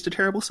often against a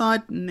terrible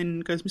side and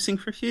then goes missing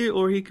for a few.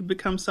 Or he could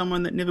become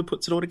someone that never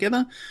puts it all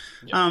together.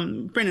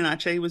 Yep. Brendan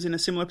Archie was in a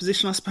similar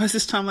position, I suppose,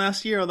 this time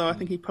last year, although I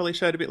think he probably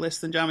showed a bit less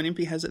than Jarman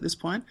Impey has at this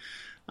point.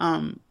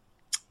 And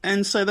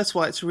so that's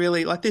why it's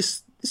really like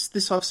this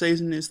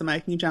off-season is the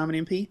making of Jarman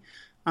Impey.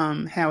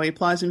 How he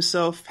applies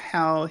himself,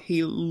 how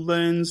he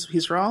learns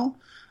his role.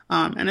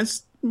 And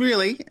it's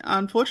really,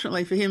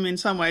 unfortunately for him, in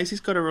some ways,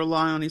 he's got to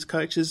rely on his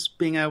coaches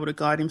being able to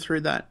guide him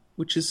through that,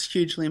 which is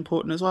hugely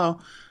important as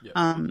well. Yep.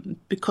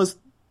 Because,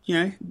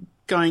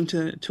 going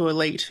to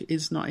elite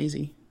is not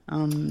easy.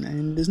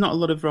 And there's not a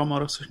lot of role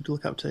models to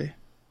look up to.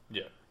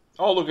 Yeah.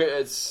 Oh, look,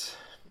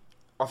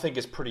 I think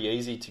it's pretty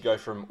easy to go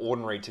from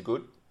ordinary to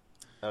good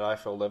at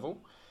AFL level.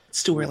 It's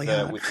still really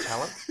hard. With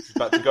talent.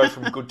 But to go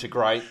from good to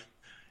great,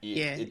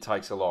 it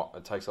takes a lot.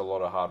 It takes a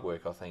lot of hard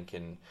work, I think.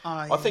 And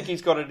I think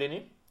he's got it in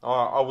him.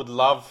 I would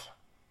love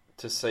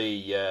to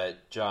see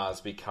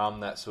Jars become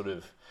that sort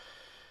of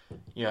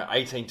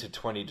 18 to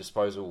 20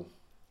 disposal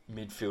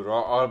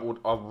midfielder.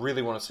 I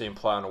really want to see him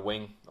play on a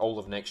wing all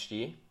of next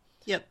year.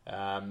 Yep.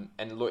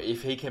 And look,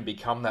 if he can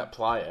become that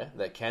player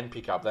that can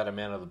pick up that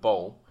amount of the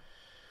ball,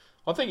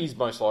 I think he's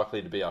most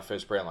likely to be our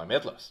first Brownlow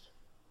medalist.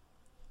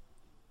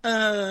 Just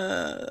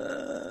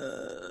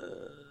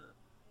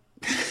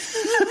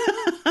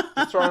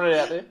throwing it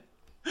out there.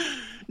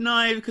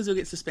 No, because he'll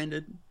get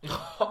suspended.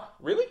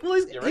 Really? Well,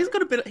 he's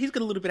got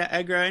a little bit of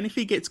aggro, and if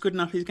he gets good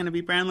enough, he's going to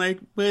be Brownlow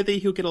worthy.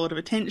 He'll get a lot of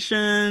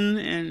attention,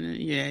 and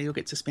he'll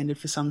get suspended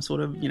for some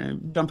sort of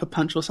jumper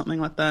punch or something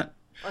like that.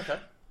 Okay.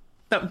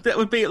 That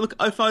would be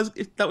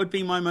that would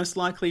be my most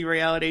likely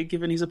reality,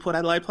 given he's a Port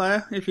Adelaide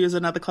player. If he was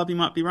another club, he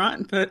might be right,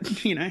 but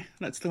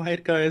that's the way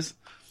it goes.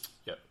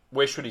 Yep.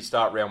 Where should he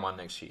start round one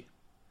next year?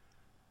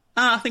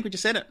 I think we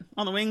just said it.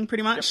 On the wing,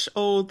 pretty much. Yep.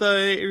 Although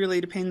it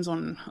really depends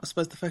on, I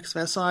suppose, the focus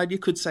of our side. You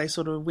could say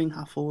sort of wing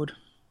half forward,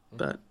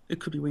 but it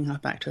could be wing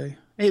half back too.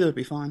 Either would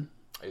be fine.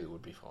 Either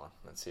would be fine.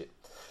 That's it.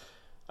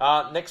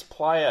 Next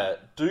player,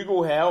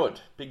 Dougal Howard.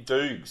 Big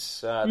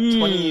Dougs.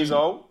 20 years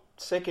old.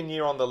 Second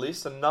year on the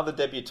list. Another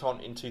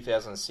debutant in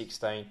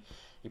 2016.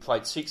 He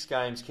played 6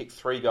 games, kicked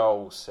 3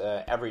 goals,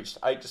 averaged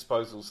 8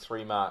 disposals,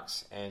 3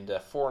 marks, and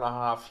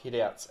 4.5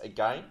 hit-outs a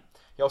game.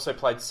 He also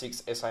played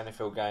 6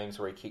 SANFL games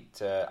where he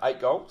kicked 8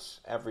 goals,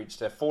 averaged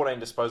 14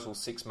 disposals,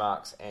 6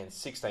 marks, and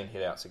 16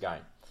 hit-outs a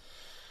game.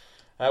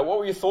 What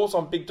were your thoughts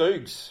on Big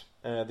Dougs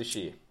this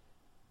year?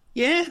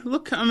 Yeah,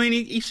 look, I mean,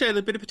 he showed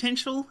a bit of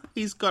potential.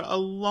 He's got a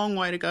long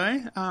way to go.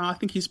 I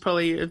think he's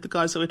probably, of the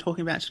guys that we're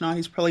talking about tonight,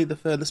 he's probably the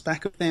furthest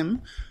back of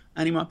them.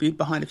 And he might be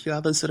behind a few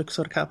others that are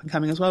sort of up and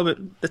coming as well. But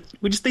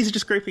these are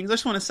just groupings. I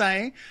just want to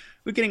say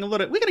we're getting a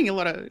lot of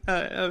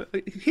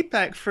hit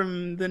back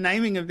from the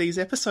naming of these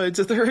episodes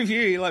of the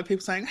review. Like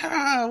people saying,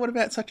 what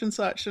about such and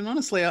such? And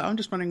honestly, I'm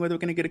just wondering whether we're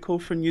going to get a call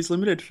from News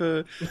Limited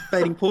for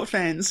baiting Port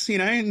fans,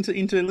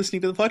 into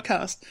listening to the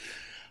podcast.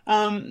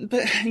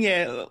 But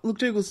yeah,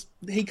 look,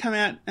 he come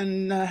out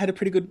and had a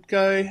pretty good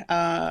go.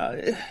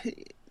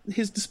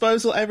 His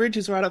disposal average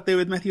is right up there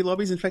with Matthew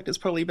Lobby's. In fact, it's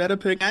probably better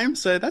per game,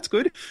 so that's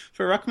good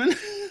for Ruckman.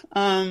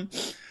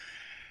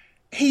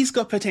 He's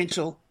got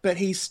potential, but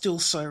he's still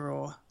so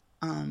raw.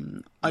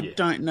 I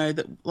don't know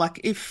that,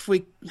 like, if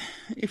we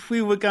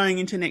were going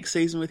into next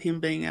season with him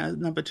being our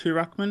number 2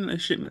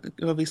 Ruckman,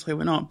 obviously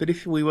we're not, but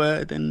if we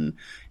were, then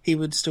he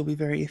would still be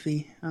very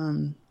iffy.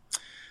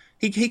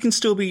 He can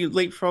still be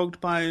leapfrogged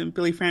by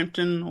Billy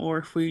Frampton, or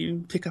if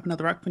we pick up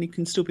another Ruckman, he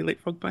can still be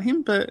leapfrogged by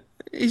him, but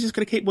he's just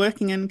got to keep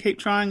working and keep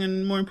trying,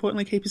 and more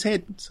importantly, keep his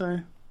head.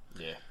 So,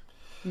 yeah.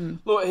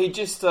 Look, he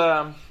just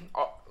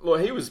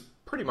he was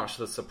pretty much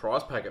the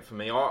surprise packet for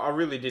me. I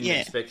really didn't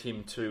expect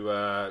him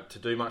to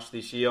do much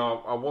this year.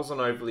 I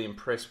wasn't overly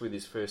impressed with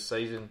his first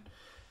season.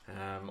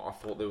 I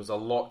thought there was a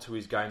lot to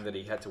his game that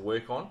he had to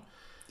work on.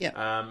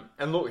 Yeah.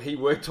 And look, he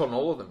worked on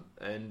all of them,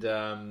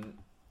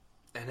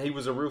 and he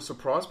was a real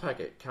surprise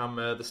packet come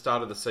the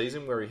start of the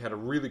season, where he had a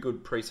really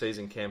good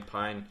pre-season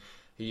campaign.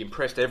 He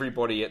impressed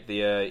everybody at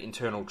the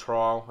internal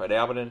trial at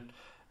Alberton.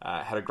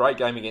 Had a great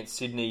game against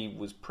Sydney,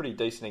 was pretty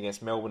decent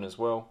against Melbourne as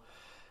well.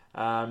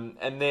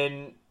 And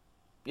then,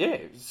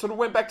 sort of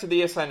went back to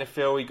the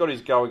SANFL. He got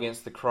his go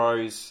against the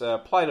Crows,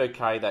 played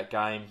okay that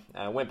game,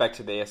 went back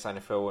to the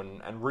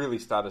SANFL and really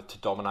started to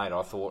dominate,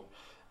 I thought,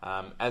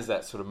 as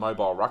that sort of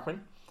mobile ruckman.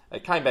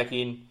 Came back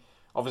in,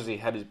 obviously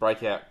had his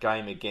breakout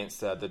game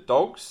against the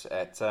Dogs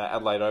at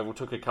Adelaide Oval,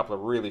 took a couple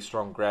of really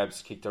strong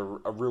grabs, kicked a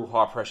real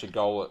high-pressure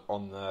goal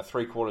on the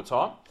three-quarter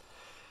time.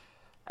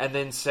 And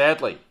then,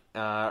 sadly,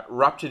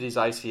 ruptured his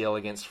ACL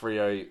against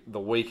Freo a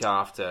week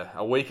after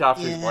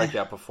his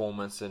breakout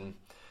performance. And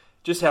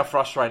just how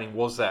frustrating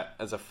was that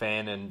as a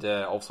fan and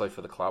also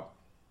for the club?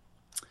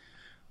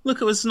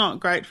 Look, it was not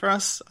great for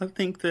us. I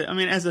think that,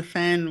 as a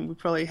fan, we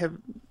probably have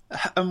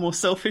a more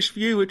selfish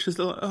view, which was,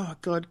 oh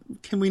God,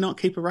 can we not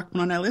keep a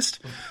ruckman on our list?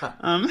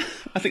 I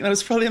think that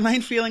was probably the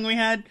main feeling we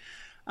had.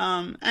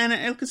 And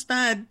it was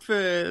bad for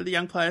the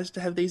young players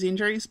to have these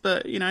injuries,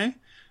 but,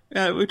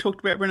 we talked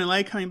about Brennan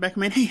Lay coming back.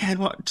 I mean, he had,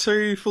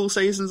 2 full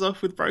seasons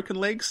off with broken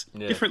legs,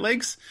 different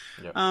legs.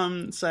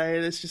 Yep. So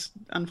it's just,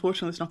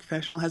 unfortunately, it's an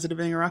occupational hazard of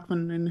being a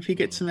ruckman, and if he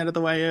gets him out of the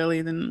way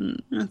early,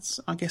 then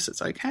I guess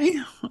it's okay.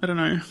 I don't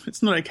know.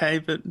 It's not okay,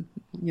 but,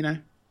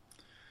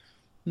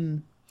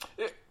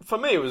 For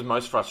me, it was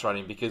most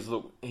frustrating because,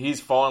 look, he's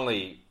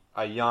finally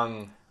a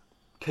young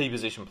key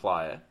position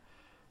player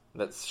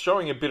that's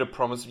showing a bit of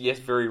promise. Yes,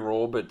 very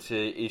raw, but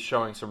is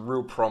showing some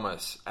real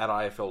promise at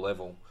AFL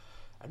level.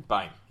 And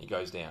bang, he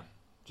goes down.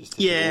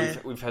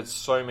 We've had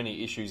so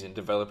many issues in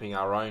developing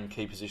our own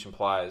key position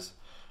players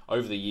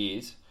over the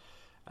years,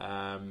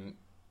 and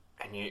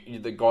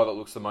the guy that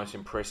looks the most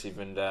impressive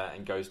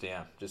and goes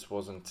down just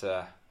wasn't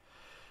a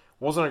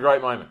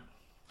great moment.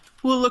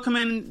 Well, look, I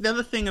mean, the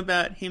other thing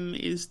about him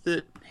is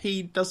that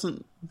he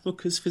doesn't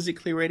look as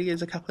physically ready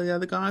as a couple of the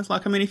other guys.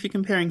 Like, I mean, if you're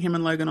comparing him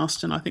and Logan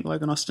Austin, I think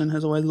Logan Austin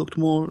has always looked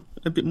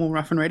a bit more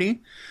rough and ready.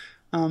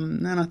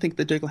 And I think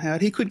that Dougal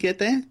Howard, he could get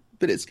there,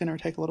 but it's going to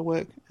take a lot of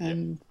work.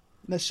 And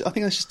I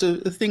think that's just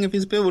a thing of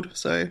his build.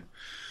 So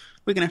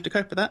we're going to have to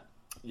cope with that.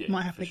 Yeah,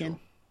 might happen again.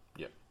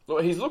 Sure. Yeah.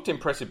 Look, he's looked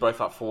impressive both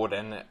up forward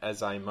and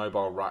as a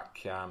mobile ruck.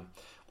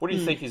 What do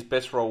you think his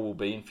best role will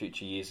be in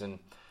future years? And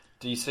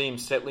do you see him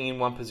settling in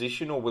one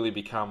position, or will he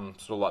become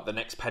sort of like the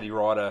next Paddy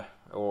Ryder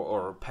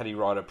or a Paddy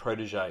Ryder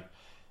protege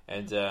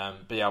and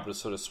be able to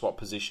sort of swap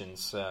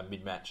positions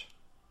mid-match?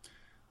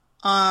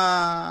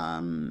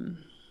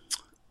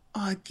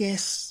 I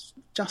guess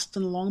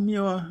Justin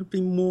Longmuir would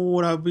be more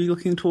what I'd be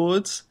looking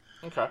towards.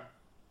 Okay.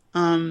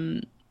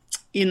 I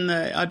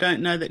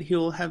don't know that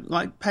he'll have,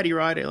 like Paddy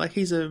Ryder, like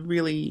he's a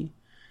really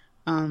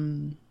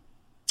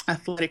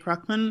athletic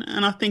ruckman,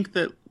 and I think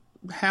that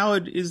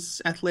Howard is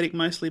athletic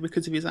mostly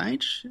because of his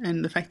age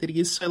and the fact that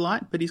he is so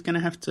light, but he's going to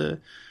have to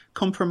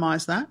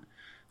compromise that.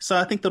 So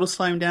I think that'll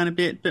slow him down a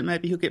bit, but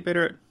maybe he'll get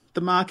better at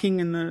the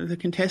marking and the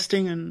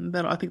contesting, and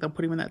that I think they'll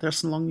put him in that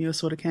Justin Longmuir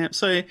sort of camp.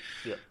 So,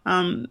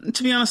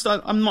 to be honest,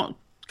 I'm not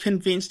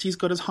convinced he's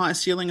got as high a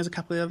ceiling as a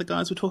couple of the other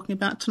guys we're talking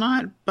about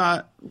tonight,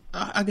 but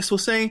I guess we'll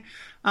see.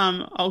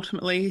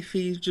 Ultimately, if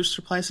he just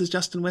replaces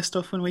Justin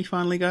Westhoff when we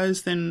finally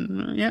goes,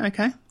 then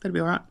okay, that'll be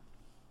all right.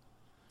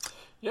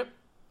 Yep,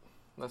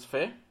 that's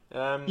fair.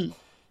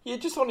 Yeah,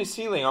 just on his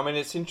ceiling, I mean,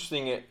 it's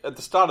interesting. At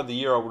the start of the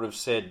year, I would have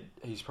said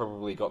he's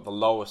probably got the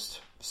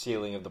lowest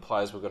ceiling of the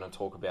players we're going to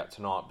talk about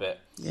tonight, but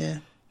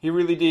he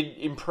really did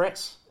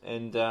impress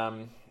and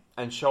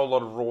show a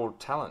lot of raw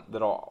talent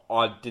that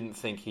I didn't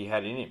think he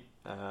had in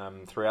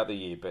him throughout the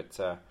year. But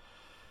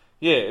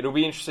it'll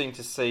be interesting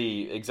to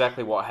see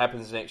exactly what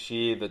happens next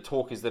year. The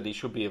talk is that he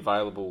should be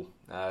available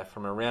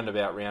from around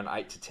about round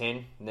 8 to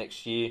 10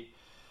 next year.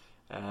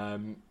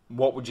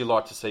 What would you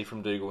like to see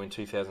from Dougal in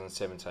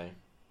 2017?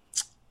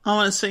 I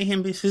want to see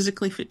him be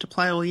physically fit to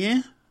play all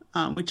year,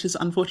 which is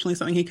unfortunately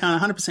something he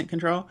can't 100%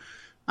 control,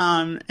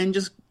 and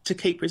just to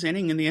keep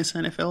presenting in the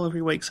SNFL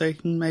every week so he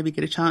can maybe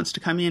get a chance to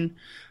come in.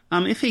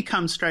 If he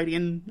comes straight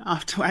in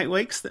after 8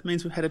 weeks, that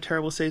means we've had a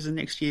terrible season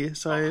next year.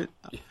 So,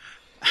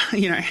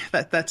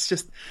 that's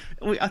just...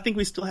 I think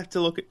we still have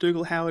to look at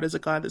Dougal Howard as a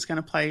guy that's going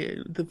to play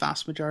the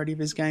vast majority of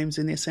his games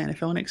in the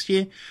SNFL next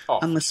year,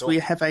 unless we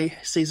have a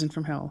season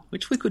from hell,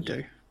 which we could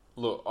do.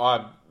 Look,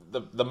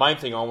 the main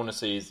thing I want to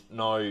see is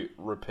no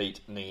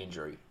repeat knee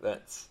injury.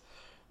 That's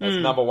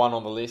number one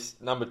on the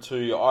list. Number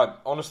two, I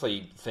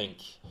honestly think...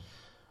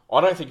 I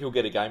don't think he'll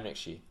get a game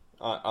next year.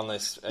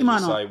 Unless, as you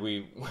say,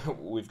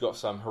 we've got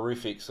some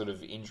horrific sort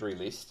of injury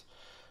list.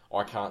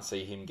 I can't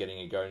see him getting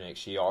a go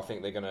next year. I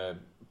think they're going to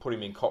put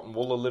him in cotton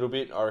wool a little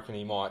bit. I reckon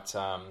he might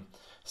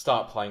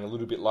start playing a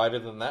little bit later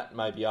than that,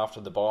 maybe after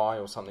the bye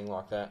or something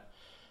like that.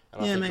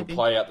 And I think he'll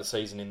play out the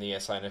season in the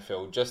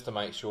SANFL just to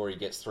make sure he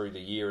gets through the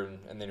year,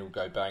 and then he'll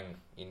go bang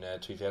in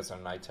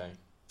 2018.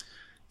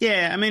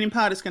 Yeah, I mean, in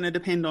part it's going to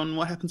depend on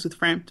what happens with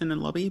Frampton and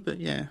Lobby, but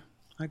yeah,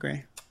 I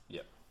agree.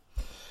 Yep.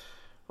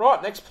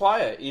 Right, next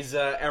player is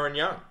Aaron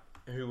Young,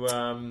 who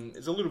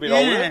is a little bit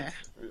older,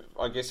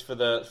 I guess, for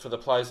the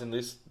players in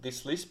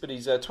this list, but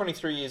he's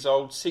 23 years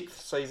old,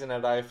 6th season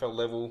at AFL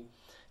level.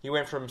 He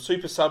went from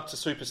super sub to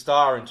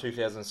superstar in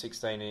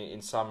 2016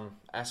 in some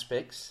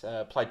aspects.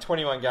 Played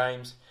 21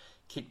 games,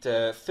 kicked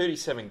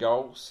 37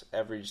 goals,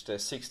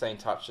 averaged 16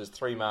 touches,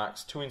 3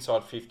 marks, 2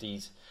 inside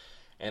 50s,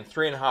 and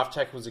 3.5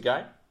 tackles a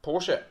game.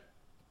 Portia,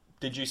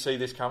 did you see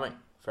this coming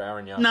for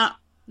Aaron Young?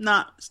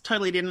 No,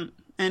 totally didn't.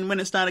 And when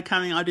it started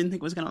coming, I didn't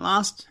think it was going to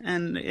last.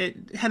 And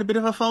it had a bit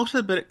of a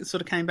falter, but it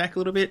sort of came back a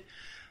little bit.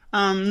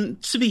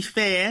 To be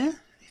fair,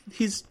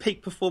 his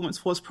peak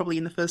performance was probably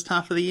in the first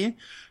half of the year.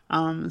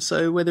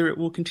 So whether it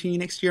will continue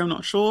next year, I'm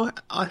not sure.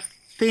 I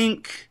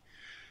think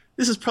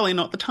this is probably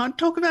not the time to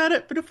talk about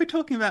it, but if we're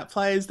talking about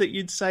players that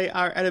you'd say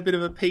are at a bit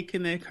of a peak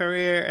in their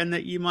career and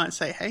that you might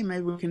say, hey,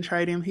 maybe we can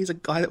trade him, he's a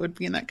guy that would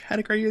be in that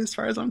category as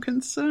far as I'm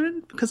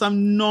concerned, because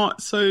I'm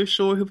not so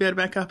sure he'll be able to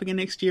back up again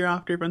next year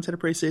after everyone's had a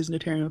pre-season to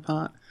tear him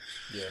apart.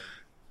 Yeah.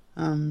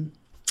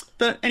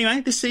 But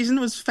anyway, this season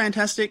was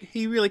fantastic.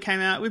 He really came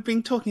out. We've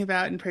been talking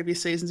about in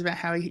previous seasons about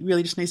how he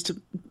really just needs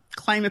to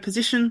claim a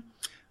position.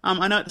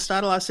 I know at the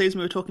start of last season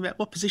we were talking about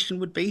what position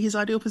would be his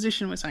ideal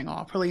position. We're saying,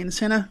 probably in the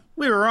centre.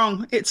 We were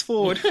wrong. It's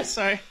forward.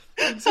 So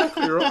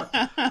exactly right.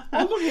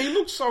 Oh, look, he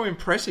looks so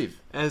impressive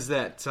as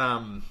that,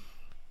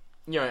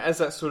 as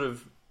that sort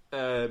of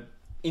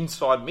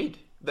inside mid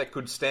that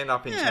could stand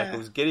up in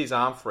tackles, get his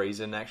arm frees,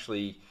 and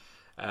actually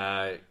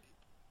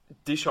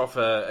dish off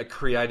a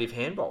creative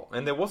handball.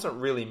 And there wasn't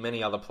really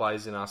many other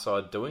players in our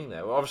side doing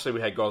that. Well, obviously,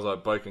 we had guys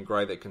like Boak and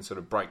Gray that can sort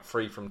of break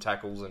free from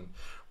tackles and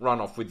run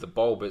off with the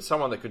ball, but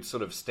someone that could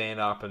sort of stand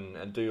up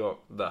and do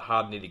the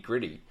hard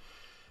nitty-gritty.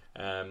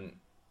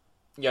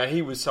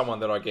 He was someone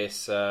that I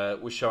guess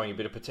was showing a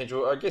bit of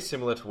potential. I guess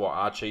similar to what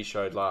Archie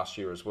showed last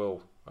year as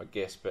well, I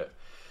guess. But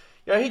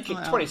he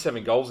kicked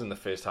 27 goals in the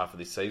first half of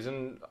this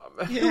season.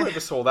 Who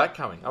ever saw that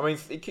coming? I mean,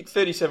 he kicked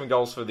 37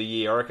 goals for the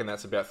year. I reckon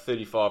that's about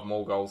 35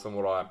 more goals than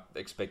what I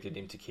expected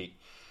him to kick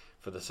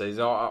for the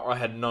season. I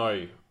had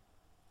no...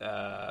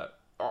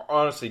 I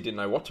honestly didn't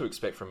know what to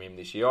expect from him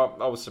this year.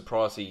 I was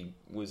surprised he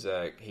was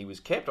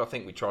kept. I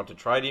think we tried to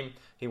trade him.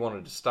 He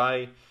wanted to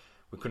stay.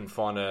 We couldn't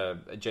find a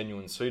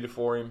genuine suitor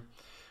for him.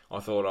 I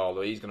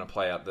thought, he's going to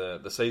play out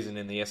the season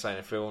in the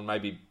SANFL and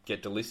maybe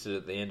get delisted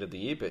at the end of the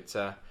year. But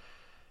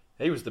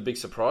he was the big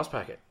surprise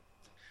packet.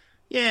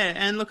 Yeah,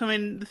 and look, I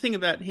mean, the thing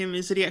about him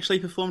is that he actually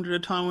performed at a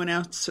time when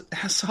our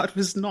side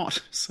was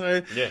not.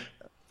 So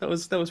that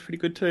was pretty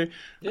good too.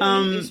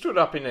 Yeah, he stood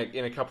up in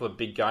a couple of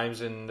big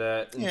games and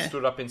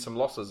stood up in some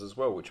losses as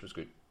well, which was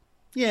good.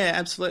 Yeah,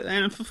 absolutely.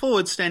 And for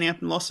forwards standing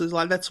up in losses,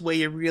 that's where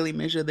you really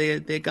measure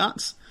their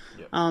guts.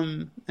 Yep.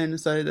 And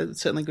so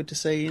that's certainly good to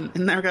see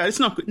in that regard. It's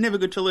never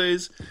good to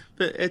lose,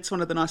 but it's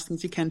one of the nice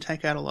things you can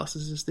take out of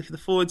losses is if the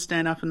forwards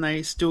stand up and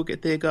they still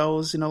get their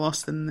goals in a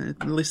loss, then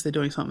at least they're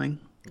doing something.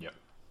 Yep.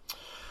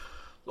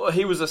 Well,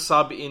 he was a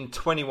sub in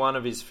 21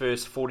 of his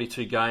first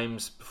 42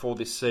 games before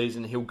this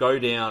season. He'll go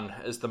down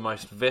as the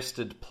most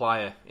vested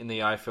player in the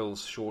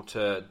AFL's short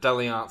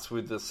dalliance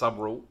with the sub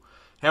rule.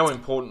 How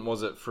important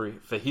was it for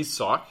his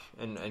psyche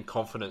and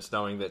confidence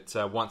knowing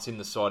that once in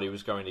the side he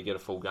was going to get a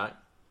full game?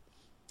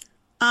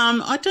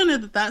 I don't know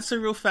that that's a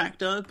real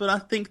factor, but I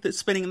think that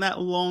spending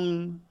that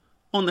long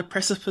on the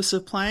precipice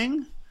of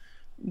playing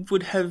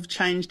would have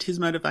changed his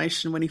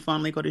motivation when he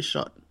finally got his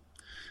shot.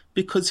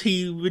 Because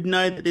he would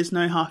know that there's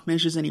no half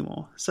measures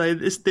anymore. So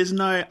there's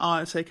no,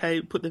 it's okay,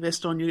 put the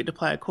vest on, you get to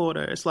play a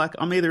quarter. It's like,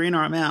 I'm either in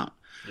or I'm out.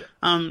 Yeah.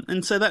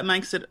 And so that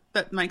makes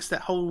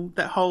that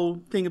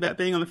whole thing about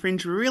being on the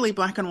fringe really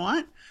black and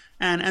white.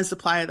 And as the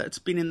player that's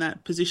been in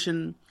that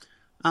position,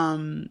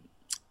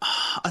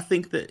 I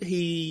think that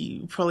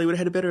he probably would have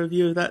had a better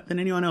view of that than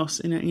anyone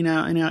else in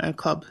our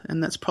club.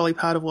 And that's probably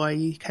part of why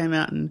he came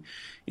out and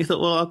he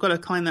thought, well, I've got to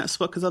claim that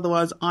spot because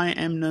otherwise I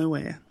am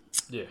nowhere.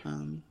 Yeah.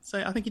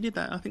 So I think he did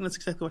that. I think that's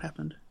exactly what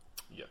happened.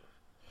 Yeah.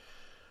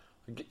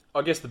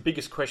 I guess the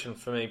biggest question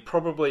for me,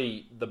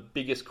 probably the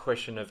biggest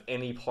question of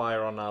any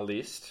player on our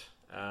list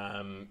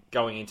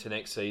going into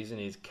next season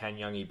is, can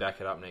Youngie back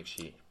it up next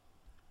year?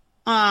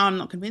 I'm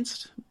not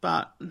convinced,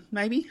 but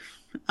maybe.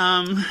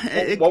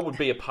 What would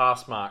be a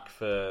pass mark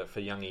for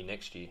Youngie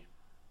next year?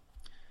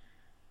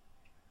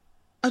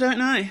 I don't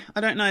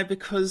know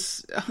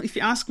because if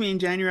you ask me in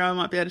January, I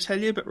might be able to tell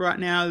you. But right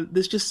now,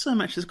 there's just so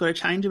much that's got to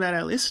change about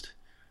our list.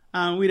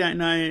 We don't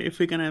know if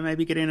we're going to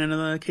maybe get in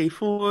another key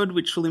forward,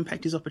 which will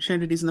impact his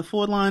opportunities in the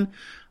forward line.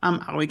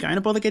 Are we going to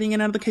bother getting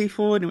in another key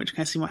forward, in which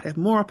case he might have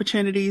more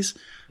opportunities?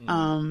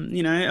 Are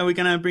we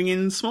going to bring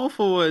in small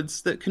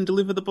forwards that can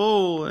deliver the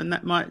ball? And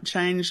that might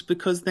change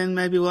because then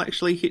maybe we'll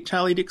actually hit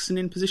Charlie Dixon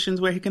in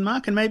positions where he can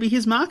mark, and maybe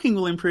his marking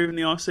will improve in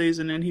the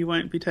off-season and he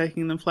won't be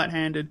taking them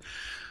flat-handed.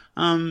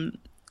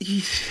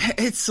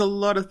 It's a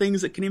lot of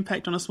things that can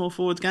impact on a small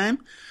forwards game.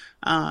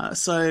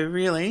 So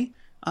really,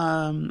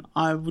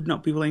 I would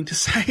not be willing to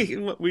say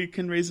what we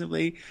can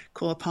reasonably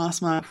call a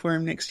pass mark for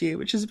him next year,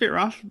 which is a bit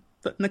rough.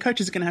 But the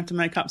coaches are going to have to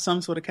make up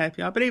some sort of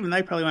KPI. But even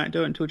they probably won't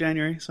do it until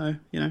January. So,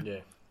 Yeah.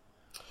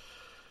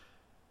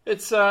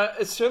 It's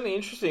certainly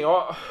interesting.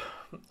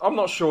 I'm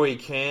not sure he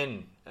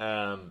can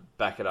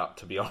back it up,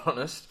 to be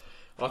honest.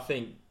 I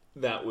think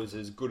that was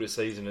as good a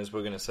season as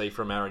we're going to see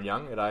from Aaron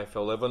Young at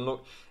AFL level. And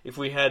look, if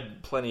we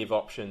had plenty of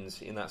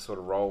options in that sort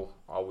of role,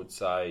 I would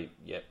say,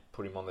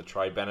 put him on the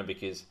trade banner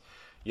because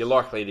you're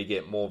likely to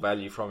get more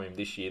value from him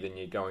this year than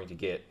you're going to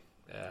get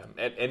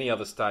at any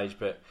other stage.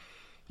 But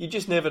you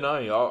just never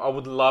know. I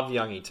would love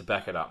Youngie to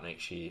back it up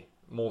next year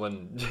more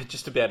than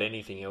just about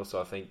anything else,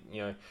 I think.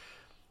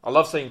 I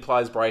love seeing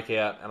players break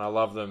out and I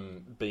love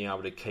them being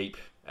able to keep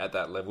at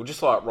that level.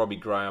 Just like Robbie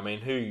Gray. I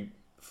mean, who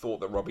thought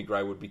that Robbie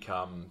Gray would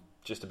become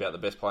just about the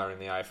best player in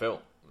the AFL,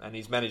 and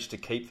he's managed to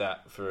keep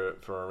that for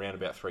around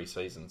about 3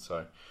 seasons.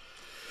 So,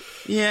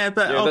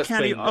 but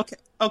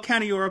I'll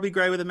counter your Robbie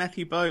Gray with a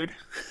Matthew Bode.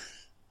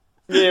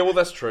 Yeah, well,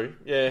 that's true.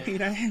 Yeah,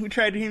 we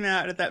traded him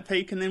out at that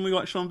peak, and then we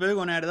got Sean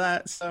Burgoyne out of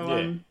that.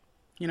 So,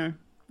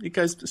 it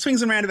goes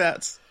swings and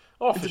roundabouts.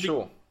 Oh, for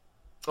sure.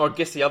 I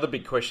guess the other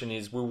big question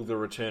is, will the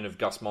return of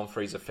Gus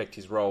Monfries affect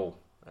his role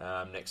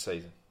next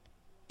season.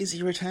 Is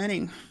he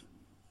returning?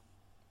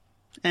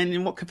 And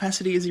in what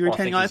capacity is he Well,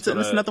 returning? I think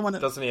That's another one.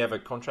 Doesn't he have a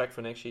contract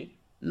for next year?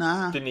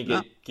 Nah. Didn't he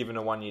get given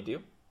a 1-year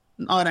deal?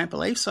 I don't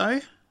believe so.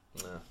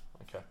 No.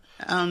 Okay.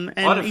 And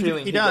I had a even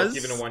feeling if he does,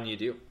 got given a 1-year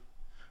deal.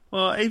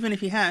 Well, even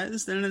if he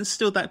has, then there's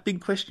still that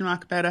big question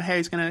mark about how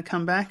he's going to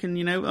come back. And,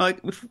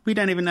 if we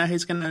don't even know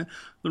who's going to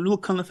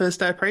look on the first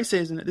day of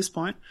pre-season at this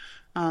point.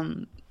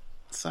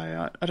 So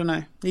I don't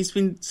know. He's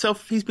been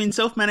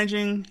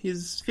self-managing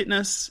his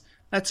fitness.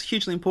 That's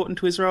hugely important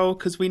to his role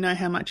because we know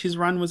how much his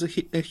run was a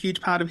huge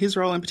part of his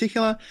role in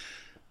particular.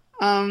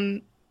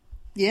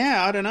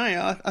 Yeah, I don't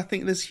know. I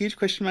think there's a huge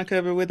question mark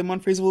over whether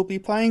Monfils will be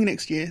playing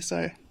next year.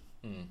 So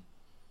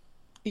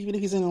even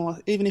if he's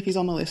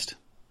on the list.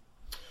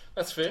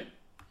 That's fair.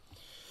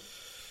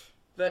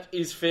 That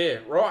is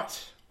fair.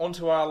 Right, on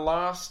to our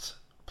last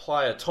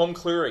player, Tom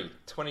Cleary,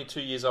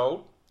 22 years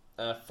old.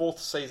 Fourth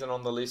season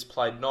on the list,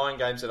 played 9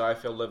 games at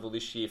AFL level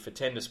this year for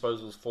 10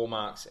 disposals, 4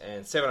 marks,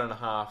 and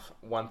 7.5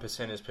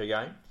 1%ers per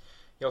game.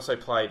 He also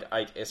played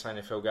 8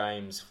 SANFL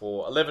games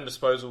for 11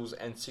 disposals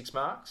and 6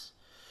 marks.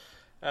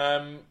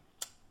 How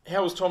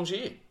was Tom's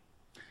year?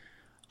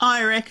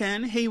 I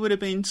reckon he would have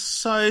been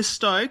so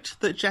stoked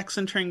that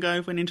Jackson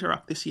Trengove went into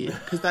ruck this year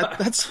because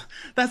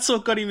that's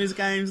what got him his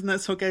games and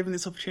that's what gave him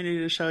this opportunity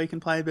to show he can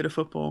play a bit of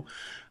football.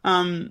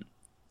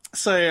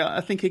 So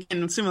I think,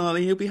 again,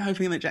 similarly, he'll be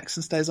hoping that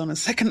Jackson stays on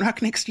as second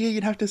ruck next year,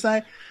 you'd have to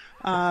say.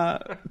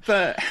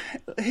 But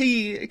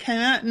he came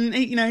out and,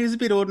 he was a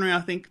bit ordinary,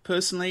 I think,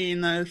 personally, in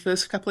the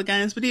first couple of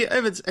games. But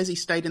as he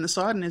stayed in the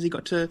side and as he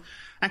got to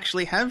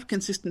actually have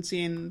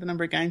consistency in the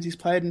number of games he's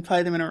played and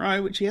play them in a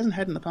row, which he hasn't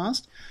had in the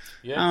past,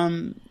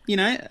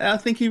 I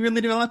think he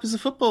really developed as a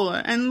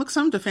footballer. And look,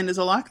 some defenders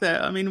are like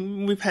that. I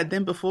mean, we've had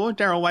them before.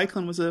 Darryl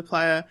Wakeland was a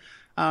player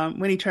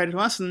when he traded to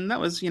us, and that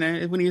was,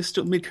 when he was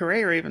still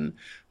mid-career even,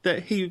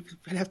 that he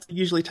would have to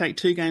usually take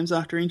 2 games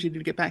after injury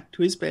to get back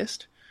to his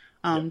best,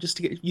 just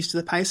to get used to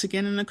the pace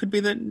again. And it could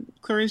be that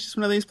Cleary's just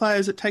one of these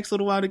players that takes a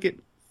little while to get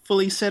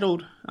fully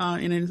settled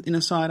in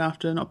a side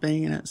after not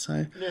being in it.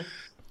 So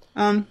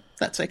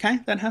that's okay.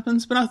 That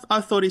happens. But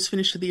I thought his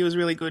finish of the year was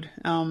really good,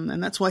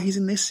 and that's why he's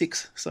in this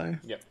 6. So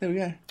there we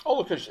go. Oh,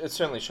 look, it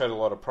certainly showed a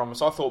lot of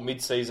promise. I thought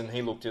mid-season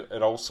he looked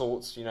at all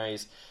sorts.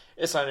 His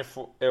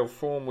SANFL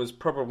form was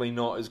probably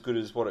not as good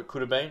as what it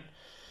could have been.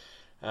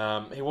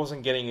 He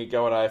wasn't getting a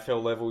go at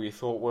AFL level. You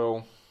thought,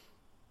 well,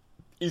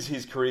 is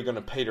his career going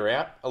to peter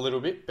out a little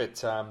bit?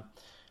 But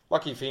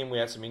lucky for him, we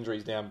had some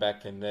injuries down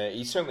back, and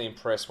he certainly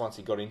impressed once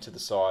he got into the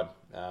side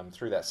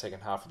through that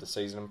second half of the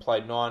season and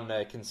played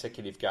 9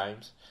 consecutive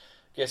games.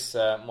 I guess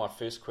my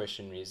first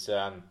question is,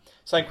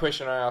 same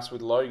question I asked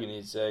with Logan,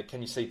 is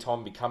can you see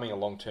Tom becoming a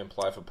long-term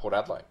player for Port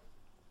Adelaide?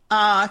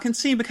 I can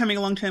see him becoming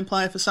a long-term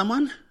player for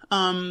someone.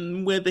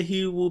 Whether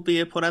he will be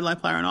a Port Adelaide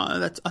player or not,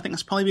 I think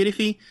that's probably a bit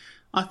iffy.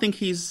 I think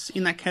he's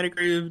in that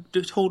category of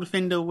tall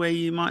defender where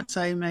you might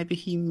say maybe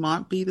he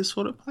might be the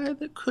sort of player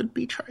that could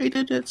be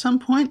traded at some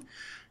point.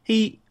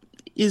 He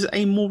is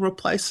a more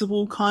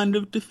replaceable kind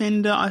of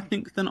defender, I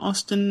think, than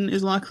Austin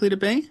is likely to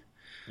be.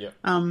 Yep.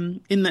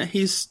 In that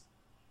he's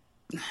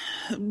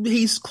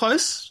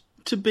close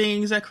to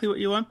being exactly what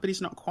you want, but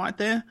he's not quite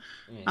there.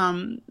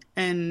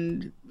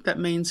 And that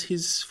means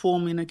his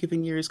form in a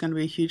given year is going to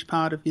be a huge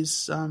part of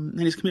his, and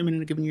his commitment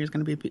in a given year is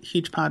going to be a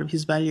huge part of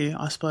his value,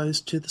 I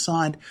suppose, to the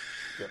side.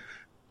 Yep.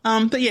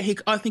 But yeah,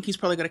 I think he's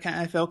probably got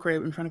an AFL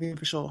career in front of him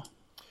for sure.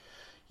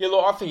 Yeah,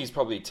 look, I think he's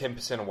probably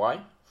 10% away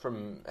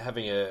from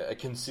having a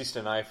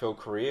consistent AFL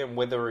career, and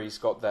whether he's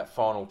got that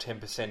final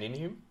 10% in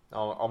him,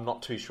 I'm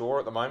not too sure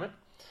at the moment.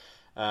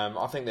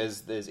 I think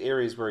there's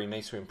areas where he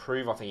needs to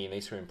improve. I think he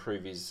needs to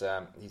improve his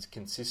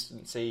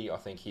consistency. I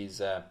think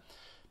his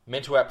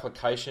mental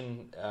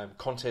application,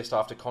 contest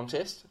after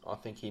contest, I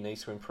think he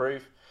needs to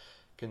improve.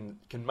 Can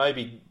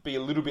maybe be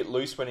a little bit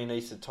loose when he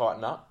needs to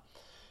tighten up.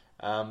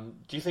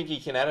 Do you think he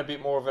can add a bit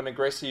more of an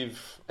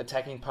aggressive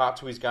attacking part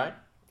to his game?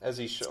 As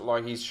he's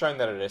shown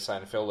that at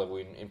SANFL level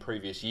in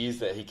previous years,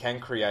 that he can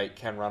create,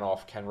 can run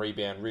off, can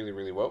rebound really,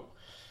 really well.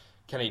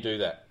 Can he do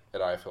that at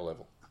AFL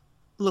level?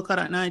 Look, I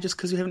don't know, just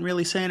because we haven't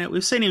really seen it.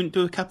 We've seen him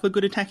do a couple of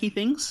good attacky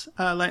things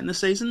late in the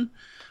season.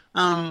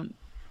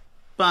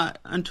 But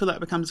until that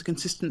becomes a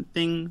consistent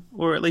thing,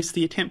 or at least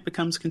the attempt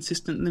becomes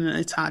consistent, then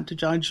it's hard to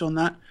judge on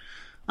that.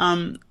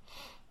 I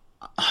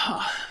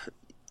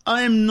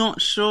am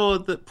not sure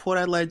that Port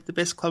Adelaide's the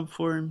best club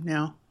for him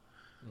now.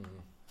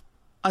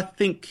 I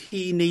think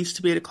he needs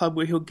to be at a club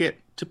where he'll get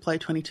to play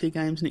 22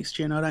 games next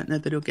year, and I don't know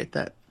that he'll get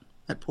that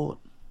at Port.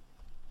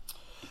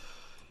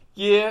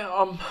 Yeah,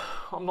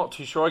 I'm not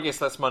too sure. I guess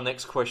that's my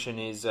next question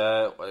is,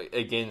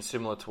 again,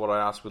 similar to what I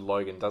asked with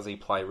Logan, does he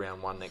play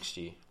round 1 next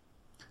year?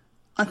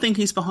 I think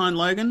he's behind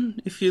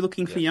Logan, if you're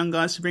looking for young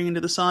guys to bring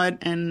into the side,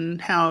 and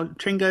how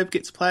Trengove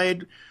gets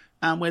played,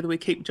 whether we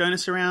keep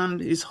Jonas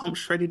around, is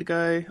Homsch ready to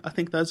go? I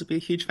think those would be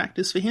huge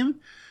factors for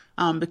him,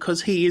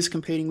 because he is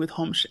competing with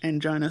Homsch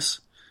and Jonas,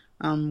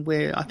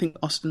 where I think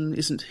Austin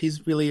isn't.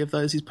 He's really, of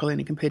those, he's probably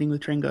only competing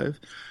with Trengove.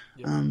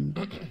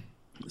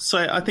 So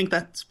I think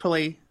that's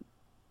probably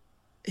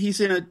he's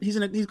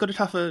got a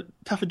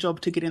tougher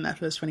job to get in that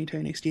first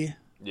 22 next year.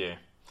 Yeah.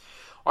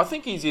 I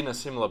think he's in a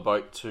similar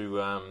boat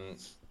to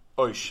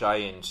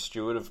O'Shea and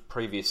Stewart of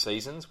previous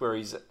seasons, where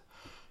he's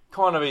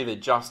kind of either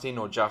just in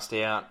or just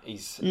out.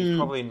 He's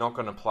probably not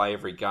going to play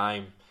every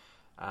game.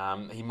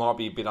 He might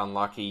be a bit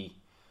unlucky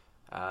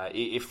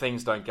if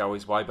things don't go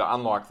his way, but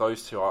unlike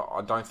those two,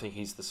 I don't think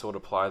he's the sort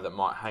of player that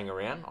might hang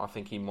around. I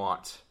think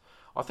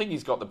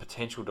he's got the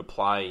potential to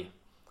play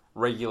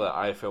regular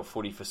AFL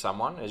footy for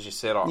someone. As you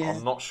said,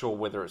 I'm not sure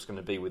whether it's going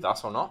to be with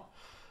us or not.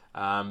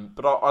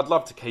 But I'd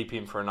love to keep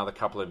him for another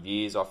couple of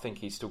years. I think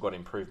he's still got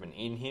improvement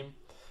in him.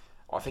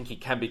 I think he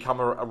can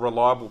become a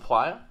reliable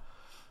player.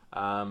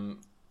 I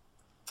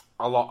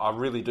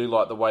really do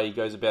like the way he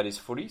goes about his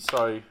footy,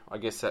 so I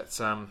guess that's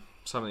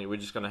something we're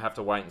just going to have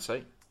to wait and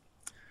see.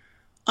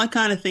 I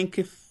kind of think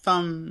if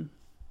I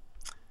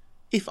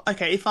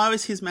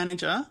was his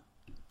manager,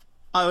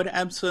 I would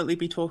absolutely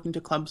be talking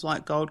to clubs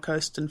like Gold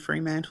Coast and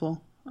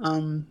Fremantle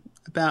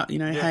about,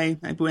 hey,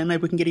 maybe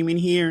we can get him in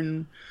here,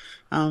 and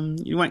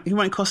he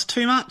won't cost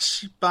too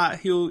much, but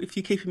if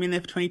you keep him in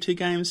there for 22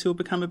 games, he'll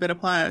become a better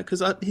player,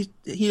 because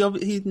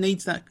he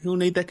needs that. He'll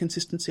need that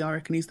consistency. I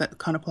reckon he's that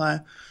kind of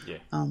player. Yeah.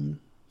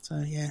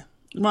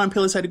 Ryan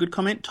Pillars had a good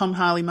comment. Tom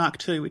Harley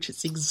Mark II, which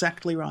is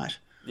exactly right.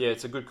 Yeah,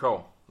 it's a good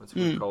call. It's a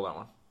good call, that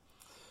one.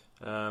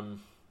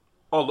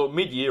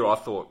 Mid-year, I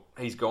thought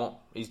he's gone.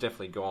 He's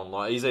definitely gone.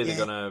 Like, he's either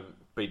going to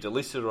be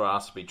delisted or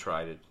asked to be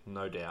traded,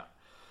 no doubt.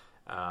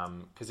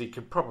 Because he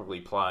could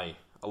probably play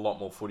a lot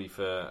more footy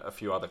for a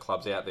few other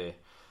clubs out there.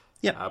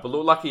 Yeah. But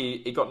look, lucky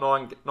he got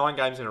nine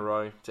games in a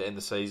row to end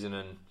the season,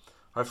 and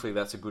hopefully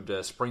that's a good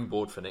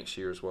springboard for next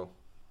year as well.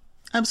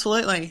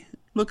 Absolutely.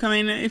 Look,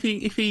 I mean, if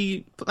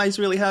he plays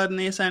really hard in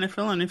the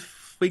SANFL, and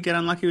if we get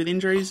unlucky with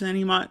injuries, then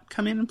he might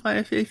come in and play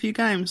a few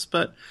games.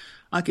 But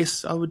I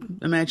guess I would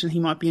imagine he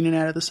might be in and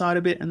out of the side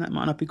a bit, and that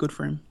might not be good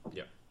for him.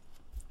 Yeah.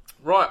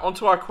 Right, on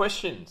to our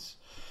questions.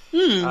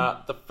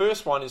 The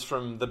first one is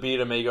from the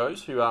Beard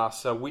Amigos, who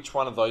asks, which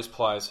one of those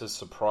players has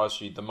surprised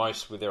you the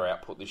most with their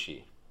output this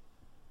year?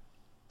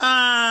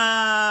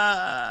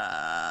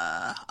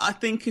 I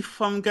think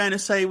if I'm going to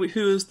say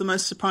who is the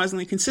most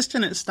surprisingly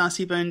consistent, it's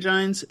Darcy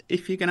Byrne-Jones.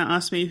 If you're going to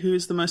ask me who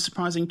is the most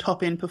surprising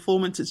top-end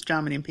performance, it's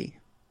Jarman Impey.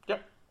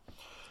 Yep.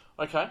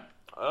 Okay.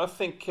 I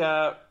think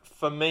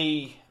for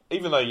me,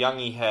 even though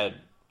Youngie had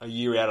a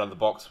year out of the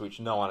box, which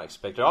no one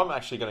expected, I'm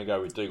actually going to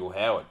go with Dougal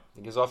Howard,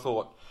 because I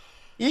thought...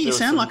 Yeah, you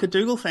sound like a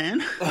Dougal fan.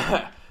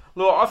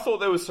 Look, I thought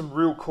there was some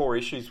real core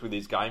issues with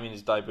his game in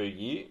his debut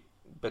year,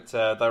 but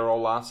they were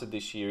all answered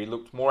this year. He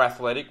looked more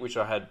athletic, which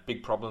I had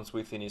big problems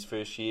with in his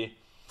first year.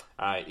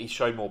 He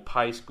showed more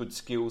pace, good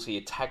skills. He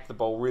attacked the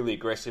ball really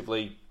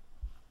aggressively,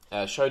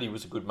 showed he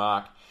was a good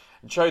mark,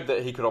 and showed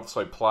that he could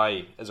also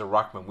play as a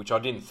ruckman, which I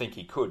didn't think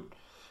he could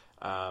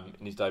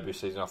in his debut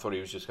season. I thought he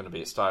was just going to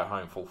be a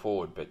stay-at-home full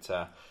forward. But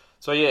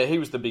he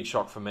was the big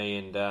shock for me,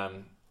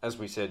 and as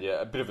we said,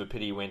 a bit of a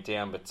pity he went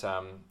down, but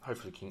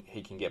hopefully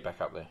he can get back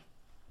up there.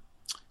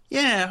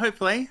 Yeah,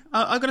 hopefully.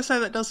 I've got to say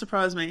that does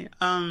surprise me.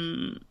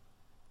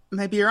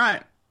 Maybe you're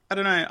right. I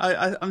don't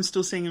know. I'm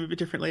still seeing him a bit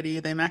differently to you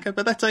there, Macca,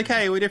 but that's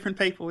okay. We're different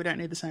people. We don't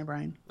need the same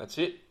brain. That's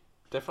it.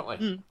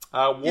 Definitely.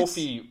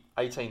 Wolfie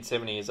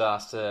 1870 has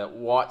asked,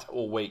 white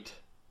or wheat?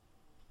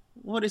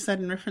 What is that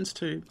in reference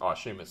to? I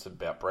assume it's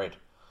about bread.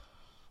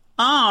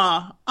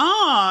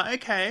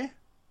 Okay.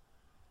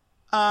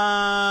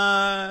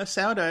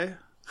 Sourdough.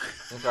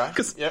 Okay.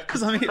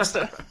 Because I'm a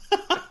hipster.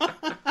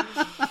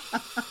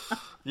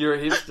 You're a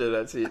hipster,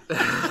 that's it.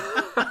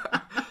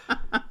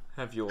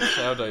 Have your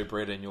sourdough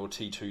bread and your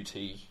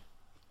T2T.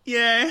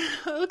 Yeah,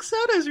 look,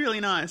 sourdough's really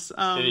nice.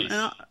 It is.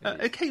 And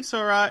it keeps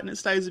all right, and it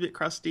stays a bit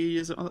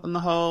crusty on the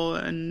whole,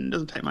 and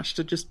doesn't take much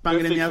to just bung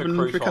it in the oven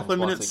for a couple of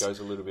minutes. Once it goes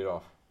a little bit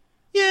off.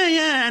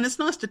 Yeah, and it's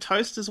nice to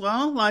toast as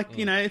well. Like,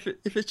 if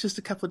it's just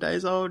a couple of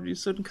days old, you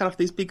sort of cut off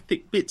these big,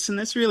 thick bits, and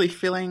it's really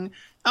filling.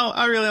 Oh,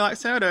 I really like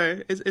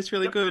sourdough. It's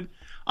really good.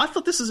 I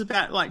thought this was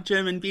about like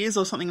German beers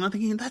or something, and I'm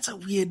thinking that's a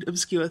weird,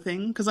 obscure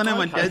thing, because I know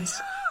my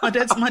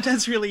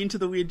dad's really into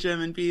the weird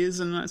German beers,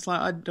 and it's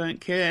like I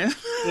don't care.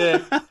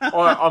 Yeah,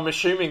 I'm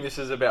assuming this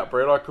is about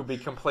bread. I could be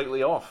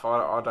completely off.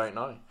 I don't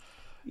know.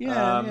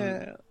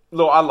 Yeah.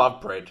 Look, I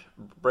love bread.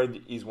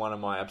 Bread is one of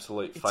my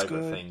absolute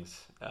favourite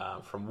things.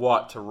 From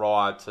white to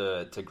rye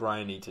to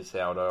grainy to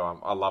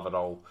sourdough, I love it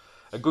all.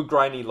 A good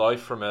grainy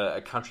loaf from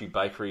a country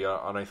bakery,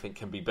 I don't think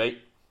can be beat.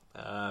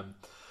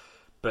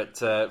 But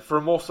for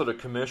a more sort of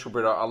commercial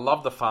bread, I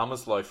love the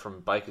Farmer's Loaf from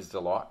Baker's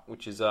Delight,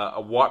 which is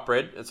a white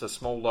bread. It's a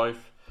small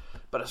loaf,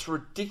 but it's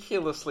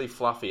ridiculously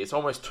fluffy. It's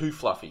almost too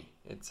fluffy.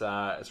 It's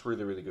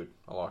really, really good.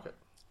 I like it.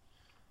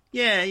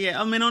 Yeah.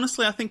 I mean,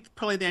 honestly, I think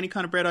probably the only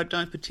kind of bread I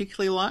don't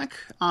particularly like,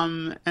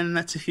 and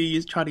that's if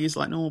you try to use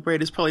like normal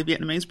bread, is probably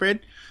Vietnamese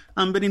bread.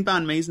 But in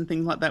banh mi's and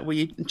things like that, where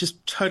you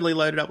just totally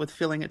load it up with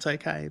filling, it's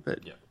okay. But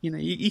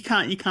you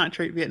can't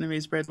treat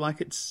Vietnamese bread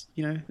like it's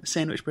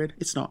sandwich bread.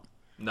 It's not.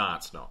 No,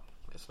 it's not.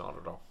 It's not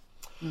at all.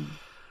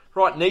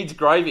 Right, Needs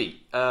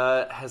Gravy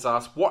has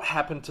asked, what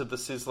happened to the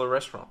Sizzler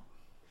restaurant?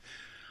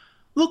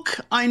 Look,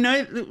 I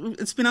know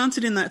it's been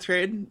answered in that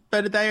thread,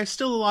 but they are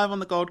still alive on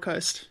the Gold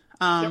Coast.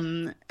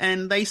 And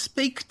they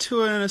speak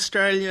to an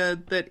Australia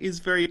that is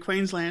very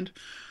Queensland.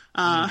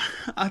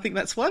 I think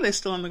that's why they're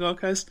still on the Gold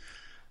Coast.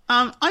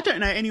 I don't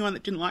know anyone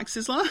that didn't like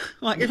Sizzler.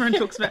 Like, everyone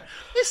talks about,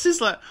 this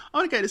Sizzler, I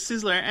want to go to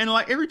Sizzler. And,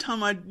 like, every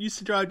time I used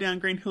to drive down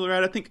Green Hill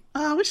Road, I think,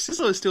 I wish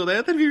Sizzler was still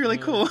there. That'd be really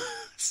cool.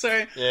 So,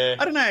 I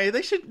don't know.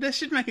 They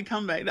should make a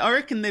comeback. I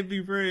reckon there'd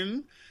be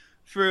room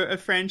for a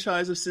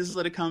franchise of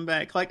Sizzler to come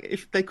back. Like,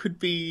 if they could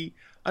be,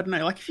 I don't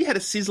know, like if you had a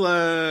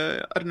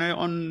Sizzler, I don't know,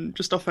 on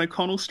just off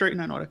O'Connell Street.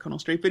 No, not O'Connell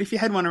Street. But if you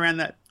had one around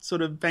that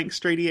sort of Bank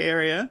Streety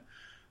area,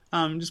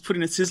 just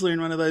putting a Sizzler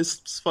in one of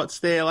those spots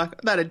there,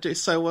 like, that'd do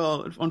so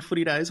well on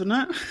footy days,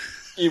 wouldn't it?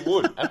 It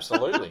would,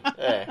 absolutely.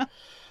 Yeah.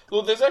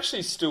 Look, there's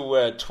actually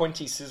still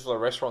 20 Sizzler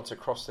restaurants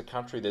across the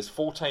country. There's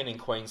 14 in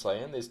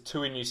Queensland, there's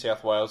 2 in New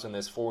South Wales, and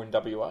there's 4 in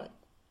WA.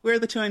 Where are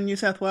the 2 in New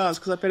South Wales?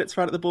 Because I bet it's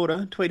right at the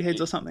border, Tweed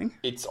Heads or something.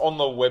 It's on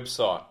the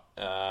website.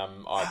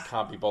 I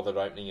can't be bothered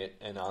opening it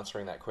and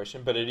answering that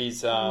question, but it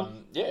is, I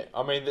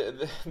mean,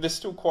 there's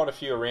still quite a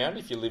few around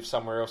if you live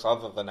somewhere else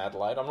other than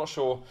Adelaide. I'm not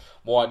sure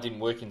why it didn't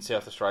work in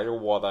South Australia or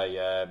why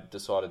they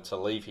decided to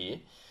leave here.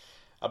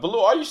 But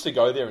look, I used to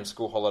go there in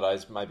school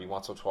holidays maybe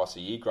once or twice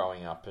a year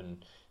growing up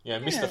and, you know,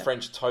 miss the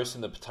French toast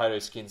and the potato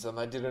skins, and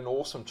they did an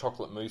awesome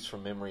chocolate mousse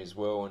from memory as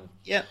well. And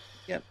Yep.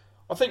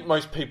 I think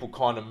most people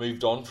kind of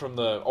moved on from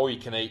the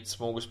all-you-can-eat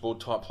smorgasbord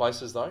type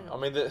places, though. I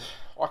mean,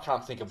 I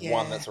can't think of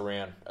one that's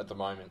around at the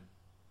moment.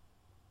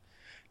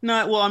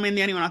 No, well, I mean,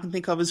 the only one I can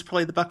think of is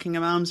probably the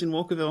Buckingham Arms in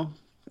Walkerville.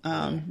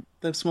 The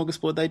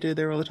smorgasbord they do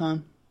there all the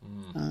time.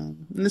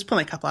 And there's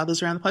probably a couple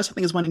others around the place. I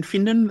think there's one in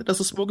Findon that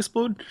does a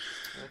smorgasbord.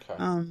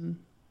 Okay.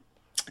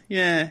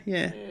 Yeah,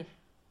 I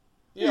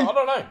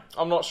don't know.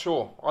 I'm not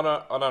sure. I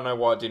don't know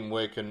why it didn't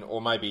work,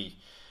 or maybe,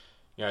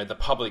 you know, the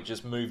public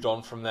just moved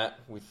on from that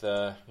with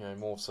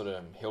more sort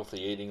of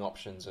healthy eating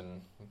options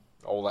and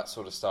all that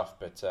sort of stuff.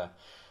 But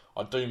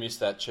I do miss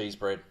that cheese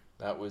bread.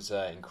 That was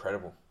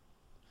incredible.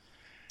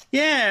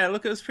 Yeah,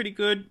 look, it was pretty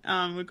good.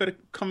 We've got a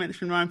comment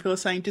from Ryan Pillar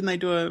saying, didn't they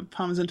do a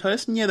Parmesan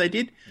toast? And yeah, they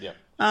did. Yeah.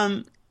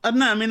 I don't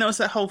know. I mean, there was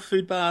that whole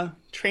food bar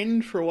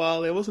trend for a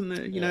while. There wasn't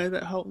there. You know,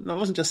 that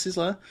wasn't just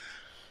Sizzler.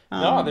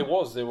 No, there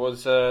was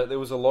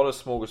a lot of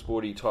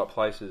smorgasbordy type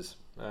places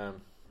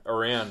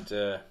around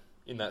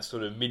in that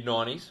sort of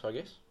mid-90s, I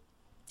guess.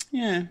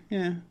 Yeah.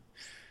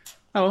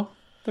 Oh, well,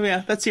 there we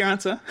are. That's your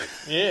answer.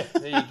 Yeah,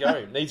 there you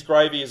go. Needs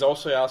Gravy has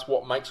also asked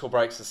what makes or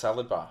breaks a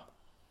salad bar.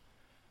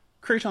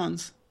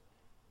 Croutons.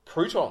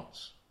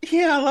 Croutons?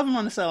 Yeah, I love them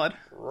on a salad.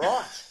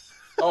 Right.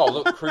 Oh,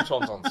 look,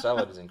 croutons on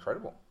salad is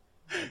incredible.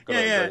 I've got to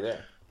agree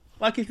there.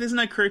 Like, if there's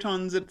no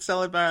croutons at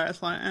salad bar,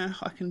 it's like,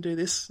 I can do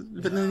this.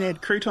 But then they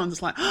had croutons,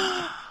 it's like,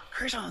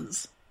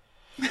 croutons.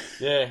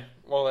 Yeah,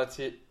 well, that's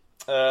it.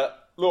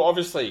 Look,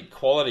 obviously,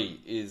 quality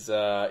is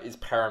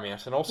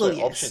paramount, and also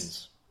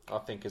options, I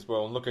think, as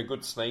well. And look, a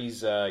good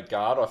sneeze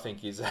guard, I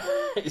think, is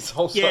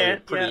also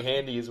pretty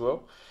handy as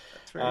well.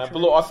 But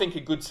look, I think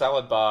a good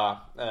salad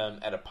bar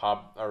at a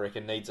pub, I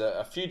reckon, needs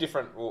a few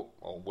different, or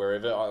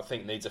wherever, I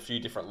think needs a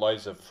few different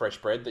loaves of fresh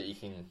bread that you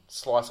can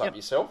slice up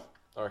yourself.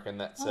 I reckon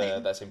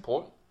that's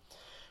important.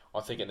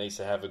 I think it needs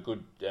to have a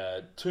good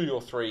 2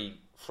 or 3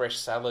 fresh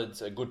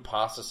salads. A good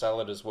pasta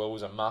salad as well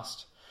is a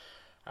must.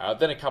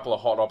 Then a couple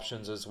of hot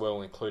options as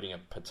well, including a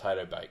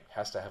potato bake.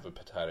 Has to have a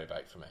potato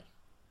bake for me.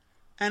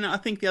 And I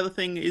think the other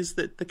thing is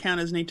that the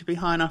counters need to be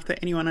high enough that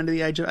anyone under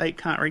the age of 8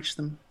 can't reach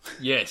them.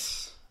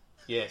 Yes,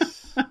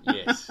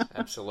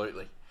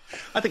 absolutely.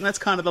 I think that's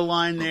kind of the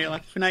line there.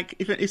 Like,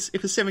 if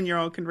a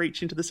 7-year-old can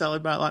reach into the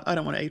salad bar, like, I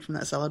don't want to eat from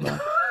that salad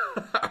bar.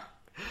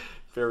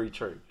 Very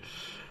true.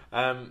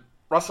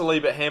 Russell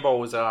Ebert Handball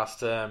was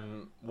asked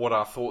what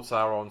our thoughts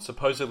are on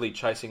supposedly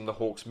chasing the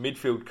Hawks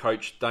midfield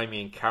coach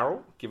Damien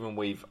Carroll, given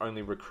we've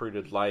only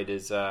recruited Lade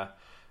as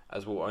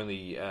we'll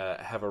only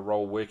have a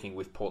role working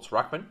with Port's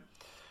ruckman.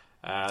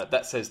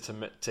 That says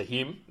to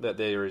him that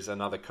there is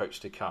another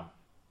coach to come.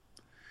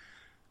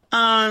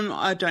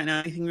 I don't know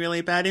anything really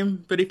about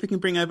him, but if he can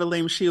bring over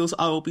Liam Shields,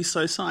 I will be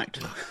so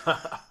psyched.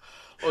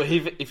 Well,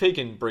 if he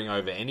can bring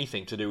over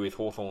anything to do with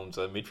Hawthorn's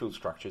midfield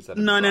structures...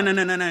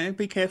 No.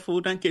 Be careful.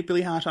 Don't get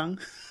Billy Hartung.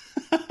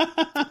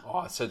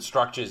 I said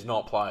structures,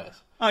 not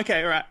players.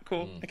 Okay, right,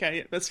 cool. Okay,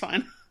 yeah, that's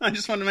fine. I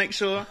just want to make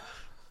sure,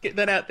 get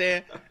that out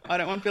there. I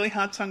don't want Billy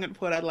Hartung at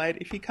Port Adelaide.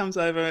 If he comes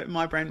over,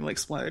 my brain will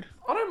explode.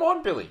 I don't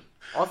mind Billy.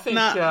 I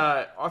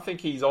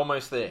think he's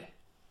almost there.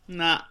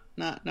 Nah.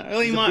 Well,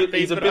 he might be.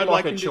 He's a bit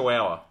like a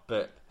chihuahua,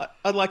 but...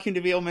 I'd like him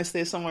to be almost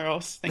there somewhere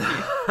else. Thank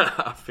you.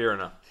 Fair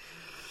enough.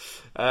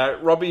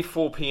 Robbie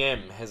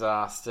 4pm has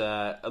asked,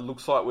 it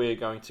looks like we're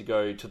going to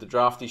go to the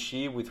draft this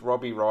year with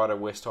Robbie, Ryder,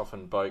 Westhoff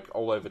and Boak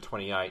all over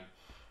 28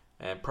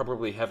 and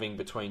probably having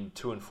between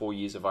 2 and 4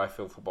 years of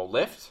AFL football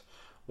left.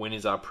 When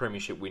is our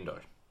premiership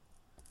window?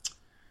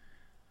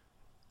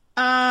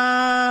 Probably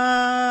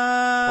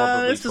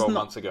 12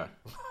 months ago.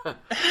 Well,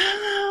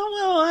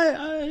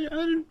 I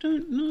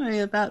don't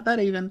know about that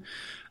even.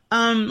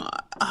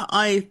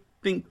 I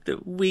think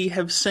that we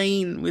have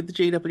seen with the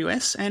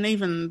GWS and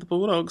even the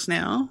Bulldogs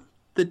now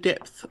the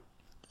depth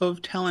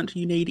of talent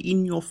you need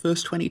in your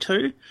first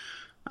 22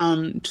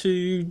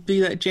 to be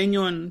that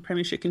genuine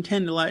premiership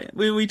contender. Like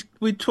we're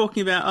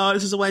talking about, oh,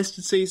 this is a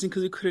wasted season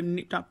because we could have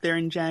nipped up there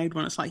and jagged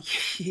one. It's like,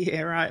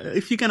 yeah, right.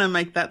 If you're going to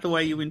make that the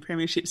way you win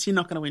premierships, you're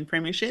not going to win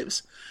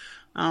premierships.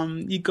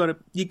 You got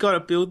to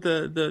build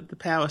the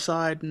power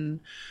side, and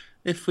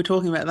if we're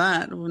talking about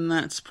that, then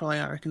that's probably,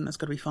 I reckon that's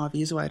got to be 5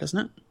 years away, doesn't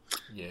it?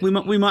 Yeah.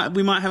 We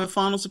might have a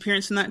finals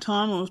appearance in that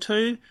time or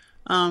two.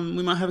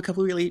 We might have a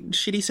couple of really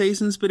shitty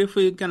seasons, but if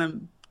we're going to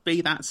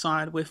be that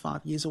side, we're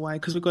 5 years away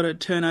because we've got to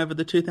turn over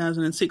the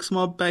 2006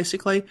 mob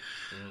basically,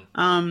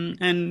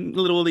 and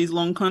let all these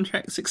long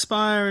contracts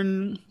expire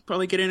and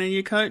probably get in a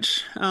new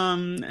coach,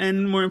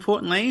 and more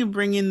importantly,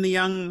 bring in the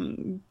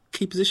young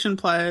key position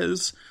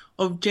players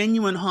of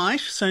genuine height,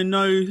 so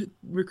no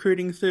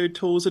recruiting third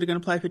tools that are going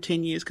to play for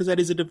 10 years, because that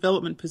is a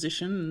development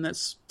position, and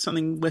that's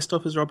something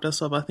Westhoff has robbed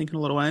us of, I think, in a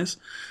lot of ways.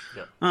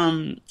 Yep.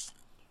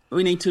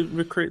 We need to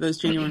recruit those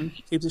genuine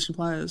key position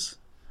players.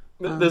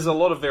 There's a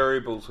lot of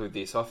variables with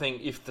this. I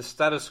think if the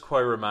status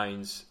quo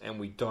remains and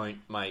we don't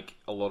make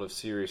a lot of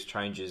serious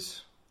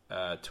changes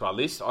to our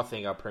list, I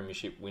think our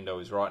premiership window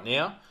is right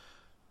now.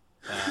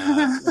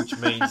 Which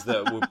means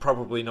that we're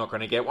probably not going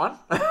to get one.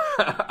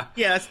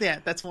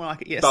 That's more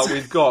like it, yes. But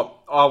we've got,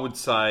 I would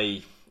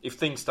say, if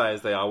things stay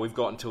as they are, we've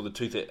got until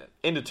the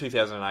end of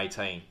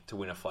 2018 to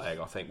win a flag,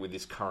 I think, with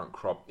this current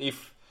crop.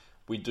 If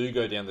we do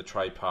go down the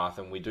trade path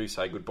and we do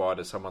say goodbye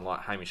to someone like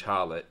Hamish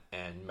Hartlett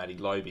and Matty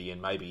Lobe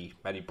and maybe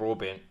Matty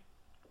Broadbent,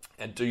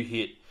 and do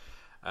hit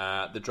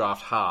the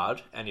draft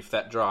hard, and if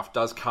that draft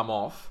does come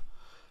off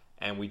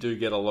and we do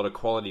get a lot of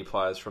quality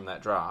players from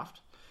that draft,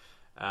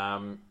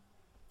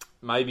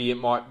 maybe it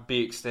might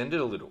be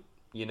extended a little.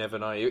 You never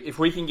know. If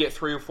we can get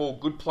 3 or 4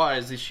 good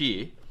players this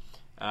year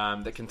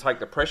that can take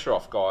the pressure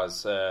off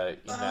guys in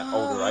that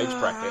older age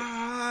bracket,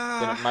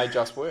 then it may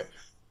just work.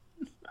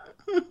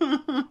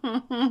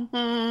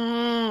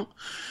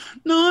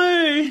 No.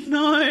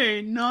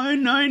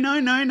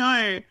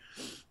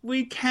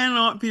 We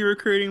cannot be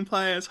recruiting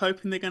players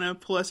hoping they're going to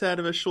pull us out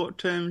of a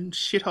short-term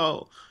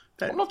shithole.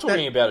 I'm not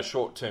talking about a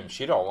short-term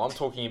shithole. I'm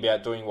talking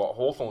about doing what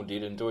Hawthorn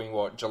did and doing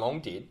what Geelong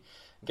did.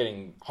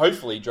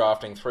 Hopefully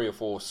drafting 3 or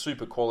 4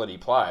 super quality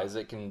players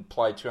that can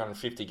play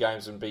 250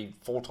 games and be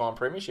 4-time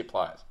premiership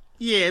players.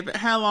 Yeah, but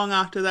how long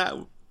after that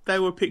they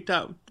were picked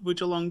up were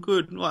Geelong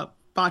good? Well,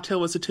 Bartel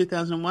was the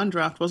 2001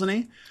 draft, wasn't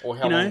he? Or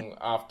how long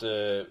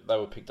after they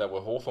were picked up were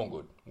Hawthorn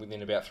good?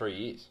 Within about 3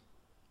 years.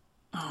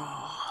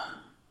 Oh,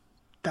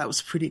 that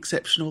was pretty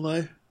exceptional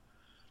though.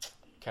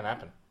 Can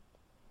happen.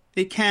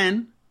 It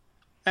can.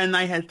 And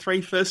they had 3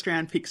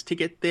 first-round picks to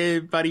get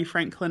their Buddy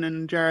Franklin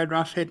and Jared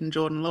Ruffhead and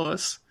Jordan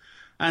Lewis.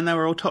 And they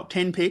were all top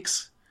 10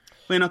 picks.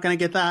 We're not going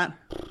to get that.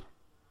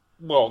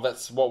 Well,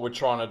 that's what we're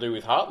trying to do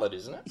with Hartlett,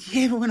 isn't it?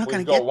 Yeah, but we're not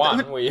going to get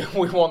that. We've got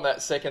one. We want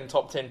that second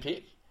top 10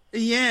 pick.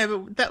 Yeah,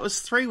 but that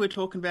was 3 we're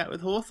talking about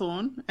with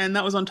Hawthorn, and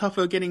that was on top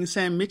of getting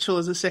Sam Mitchell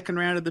as a second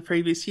rounder the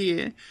previous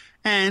year.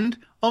 And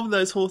of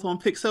those Hawthorn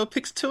picks, there were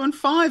picks 2 and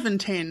 5 and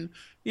 10.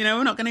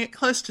 We're not going to get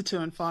close to 2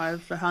 and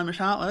 5 for Hamish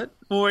Hartlett,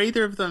 or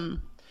either of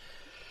them.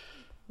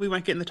 We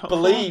won't get in the top 4.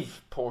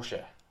 Believe,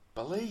 Portia.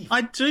 Believe.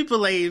 I do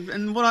believe,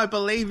 and what I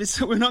believe is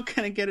that we're not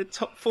going to get a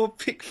top 4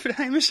 pick for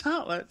Hamish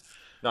Hartlett.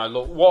 No,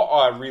 look, what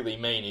I really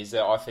mean is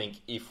that I think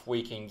if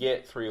we can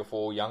get 3 or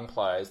 4 young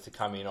players to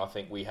come in, I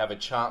think we have a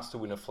chance to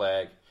win a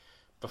flag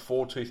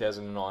before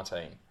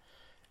 2019.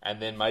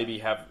 And then maybe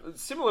have,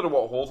 similar to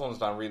what Hawthorn's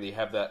done, really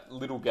have that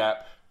little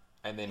gap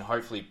and then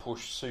hopefully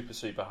push super,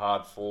 super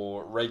hard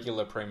for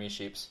regular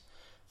premierships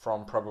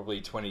from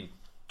probably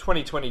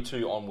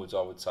 2022 onwards,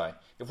 I would say.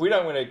 If we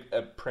don't win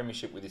a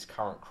premiership with this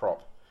current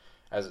crop,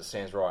 as it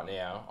stands right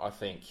now, I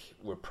think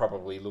we're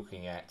probably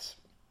looking at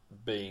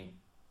being,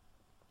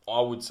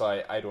 I would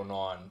say, 8 or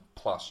 9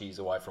 plus years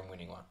away from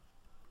winning one.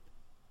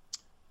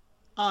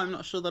 I'm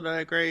not sure that I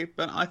agree,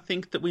 but I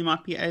think that we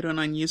might be 8 or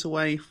 9 years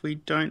away if we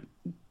don't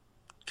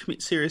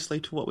commit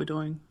seriously to what we're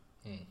doing.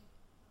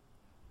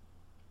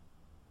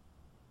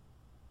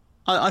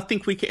 I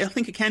think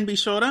it can be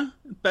shorter,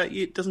 but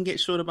it doesn't get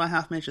shorter by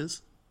half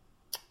measures.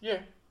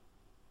 Yeah.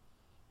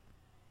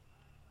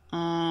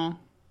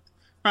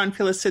 Ryan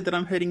Pillar said that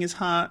I'm hurting his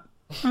heart.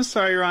 I'm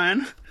sorry,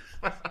 Ryan.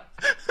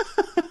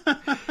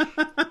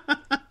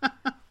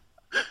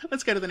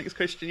 Let's go to the next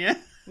question, yeah?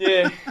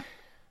 Yeah.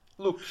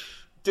 Look,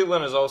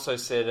 Dylan has also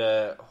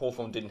said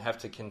Hawthorn didn't have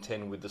to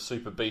contend with the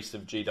super beast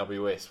of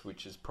GWS,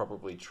 which is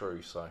probably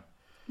true, so...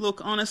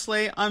 Look,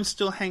 honestly, I'm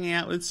still hanging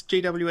out with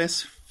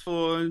GWS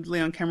for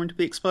Leon Cameron to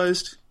be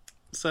exposed,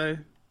 so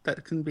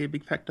that can be a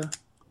big factor.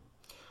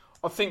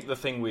 I think the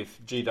thing with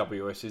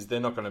GWS is they're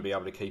not going to be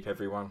able to keep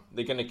everyone.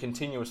 They're going to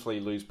continuously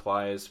lose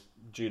players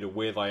due to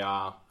where they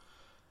are,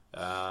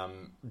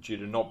 due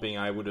to not being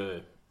able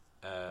to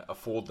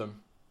afford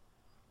them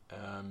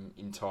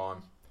in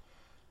time.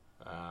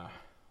 I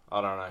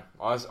don't know.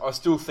 I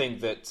still think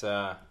that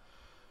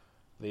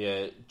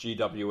the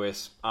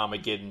GWS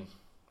Armageddon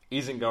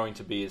isn't going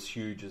to be as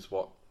huge as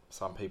what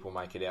some people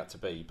make it out to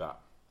be, but...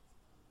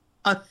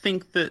 I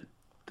think that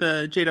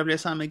the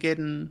GWS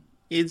Armageddon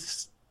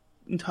is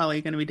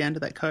entirely going to be down to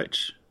that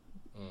coach.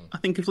 I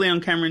think if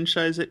Leon Cameron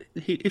shows it,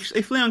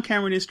 if Leon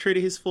Cameron is true to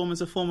his form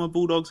as a former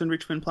Bulldogs and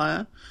Richmond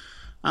player,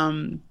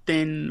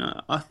 then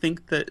I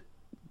think that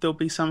there'll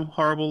be some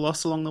horrible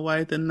loss along the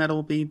way. Then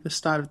that'll be the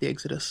start of the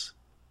exodus.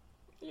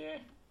 Yeah.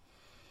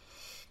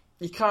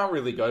 You can't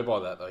really go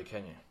by that, though,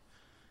 can you?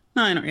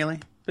 No, not really,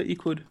 but you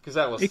could. Because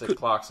Alistair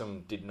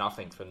Clarkson did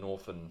nothing for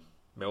North and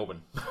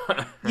Melbourne.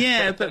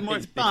 Yeah, but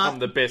he's become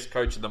the best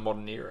coach of the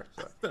modern era.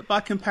 So. But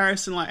by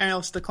comparison, like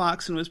Alistair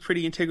Clarkson was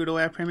pretty integral to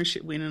our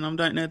premiership win, and I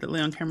don't know that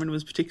Leon Cameron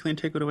was particularly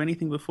integral to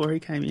anything before he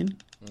came in.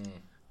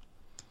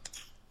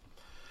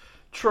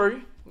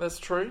 True, that's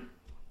true.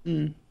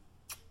 And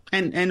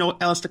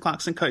Alistair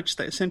Clarkson coached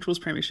the Central's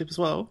premiership as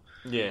well.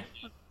 Yeah.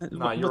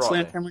 No, you're what's right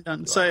Leon there. Cameron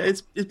done? So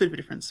it's a bit of a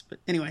difference. But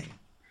anyway,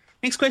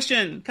 next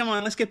question. Come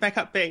on, let's get back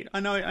upbeat. I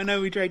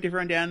know we dragged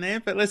everyone down there,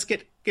 but let's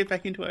get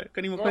back into it. Got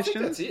any more questions? I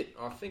think that's it.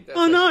 I think that's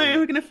Oh no, actually-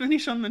 we're going to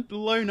finish on the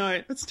low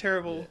note. That's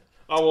terrible. Yeah.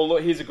 Oh, well,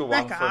 look, here's a good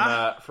one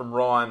Becca. from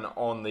Ryan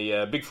on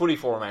the Big Footy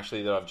forum,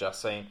 actually, that I've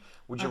just seen.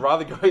 Would you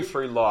rather go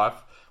through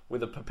life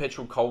with a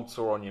perpetual cold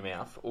sore on your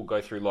mouth or go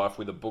through life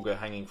with a booger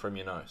hanging from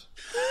your nose?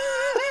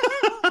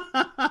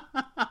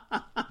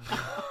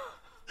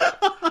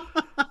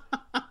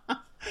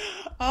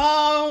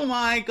 Oh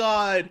my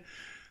god.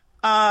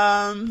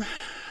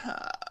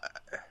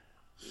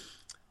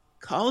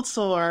 Cold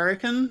sore, I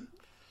reckon.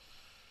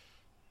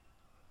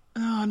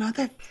 Oh no,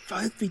 they'd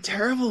both be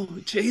terrible.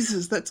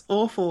 Jesus, that's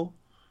awful.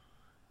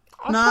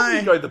 I'd No.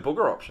 probably go the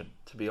booger option,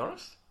 to be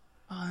honest.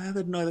 Oh, that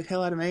would annoy the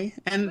hell out of me.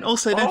 And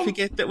also, don't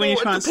forget that when you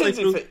Well, try it and sleep,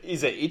 depends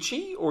is it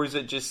itchy or is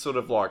it just sort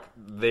of like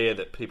there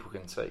that people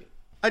can see?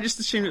 I just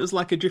assumed it was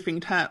like a dripping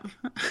tap.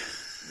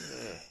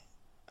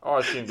 I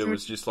assumed it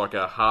was just like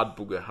a hard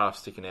booger half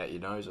sticking out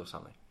your nose or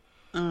something.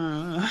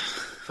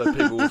 So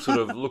people will sort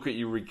of look at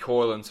you,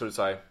 recoil, and sort of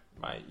say,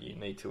 "Mate, you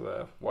need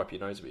to wipe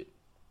your nose a bit."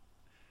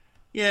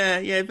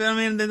 Yeah, but I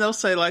mean, there's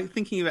also like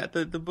thinking about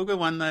the booger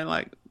one though.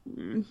 Like,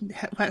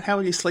 how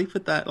would you sleep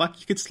with that?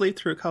 Like, you could sleep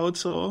through a cold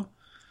sore.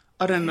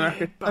 I don't know.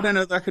 I don't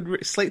know if I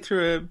could sleep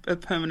through a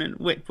permanent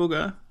wet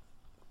booger.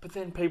 But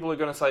then people are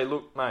going to say,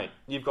 "Look, mate,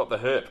 you've got the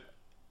herp."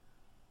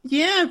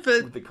 Yeah, With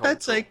the but cold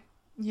that's sore. like,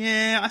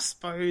 yeah, I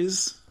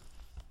suppose.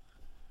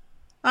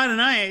 I don't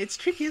know. It's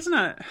tricky, isn't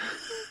it?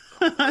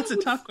 That's a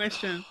tough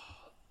question.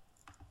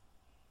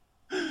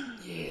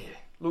 Yeah.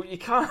 Look, you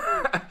can't.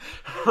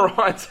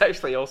 Ryan's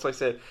actually also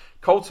said,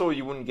 cold sore,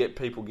 you wouldn't get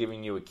people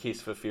giving you a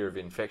kiss for fear of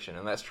infection,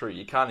 and that's true.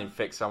 You can't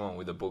infect someone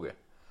with a booger.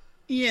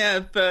 Yeah,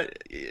 but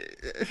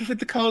with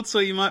the cold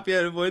sore, you might be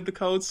able to avoid the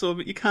cold sore,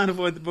 but you can't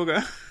avoid the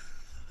booger.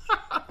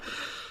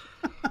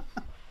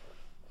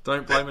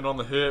 Don't blame it on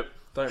the herp.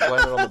 Don't blame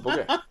it on the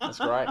booger. That's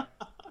great.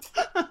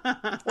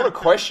 What a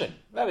question.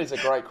 That is a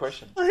great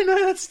question. I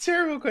know, that's a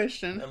terrible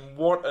question. And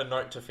what a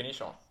note to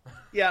finish on.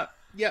 Yep.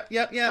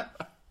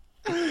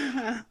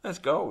 That's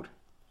gold.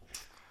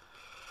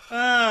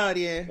 Oh,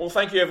 dear. Well,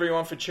 thank you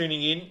everyone for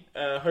tuning in.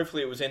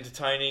 Hopefully it was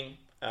entertaining.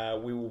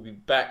 We will be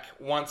back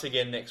once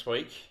again next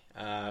week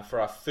for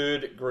our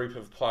third group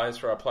of players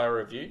for our player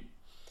review.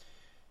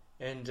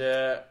 And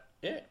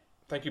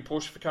thank you,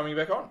 Portia, for coming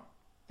back on.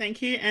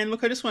 Thank you. And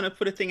look, I just want to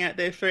put a thing out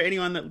there for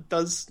anyone that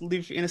does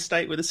live in a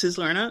state with a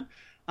sizzler in it.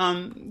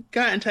 Go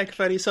out and take a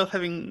photo of yourself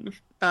having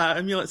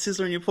a millet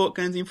sizzler in your pork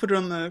Guernsey and put it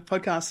on the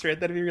podcast thread.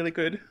 That'd be really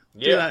good.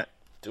 Do that.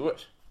 Do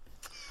it.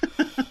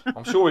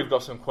 I'm sure we've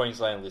got some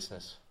Queensland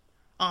listeners.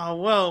 Oh,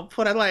 well,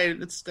 Port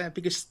Adelaide, it's our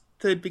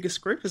third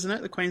biggest group, isn't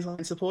it? The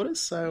Queensland supporters.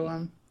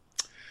 So,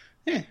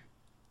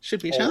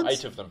 should be a All chance.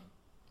 8 of them.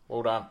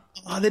 Well done.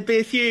 Oh, there'd be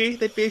a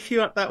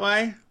few up that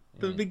way.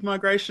 The big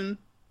migration.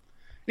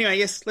 Anyway,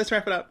 yes, let's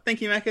wrap it up.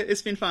 Thank you, Macca.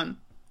 It's been fun.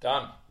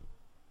 Done.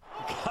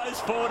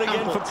 Goes forward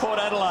again for Port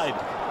Adelaide.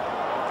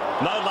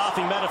 No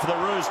laughing matter for the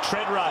Roos.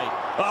 Tread rate.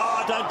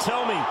 Oh, don't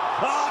tell me.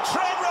 Oh,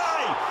 Tread rate!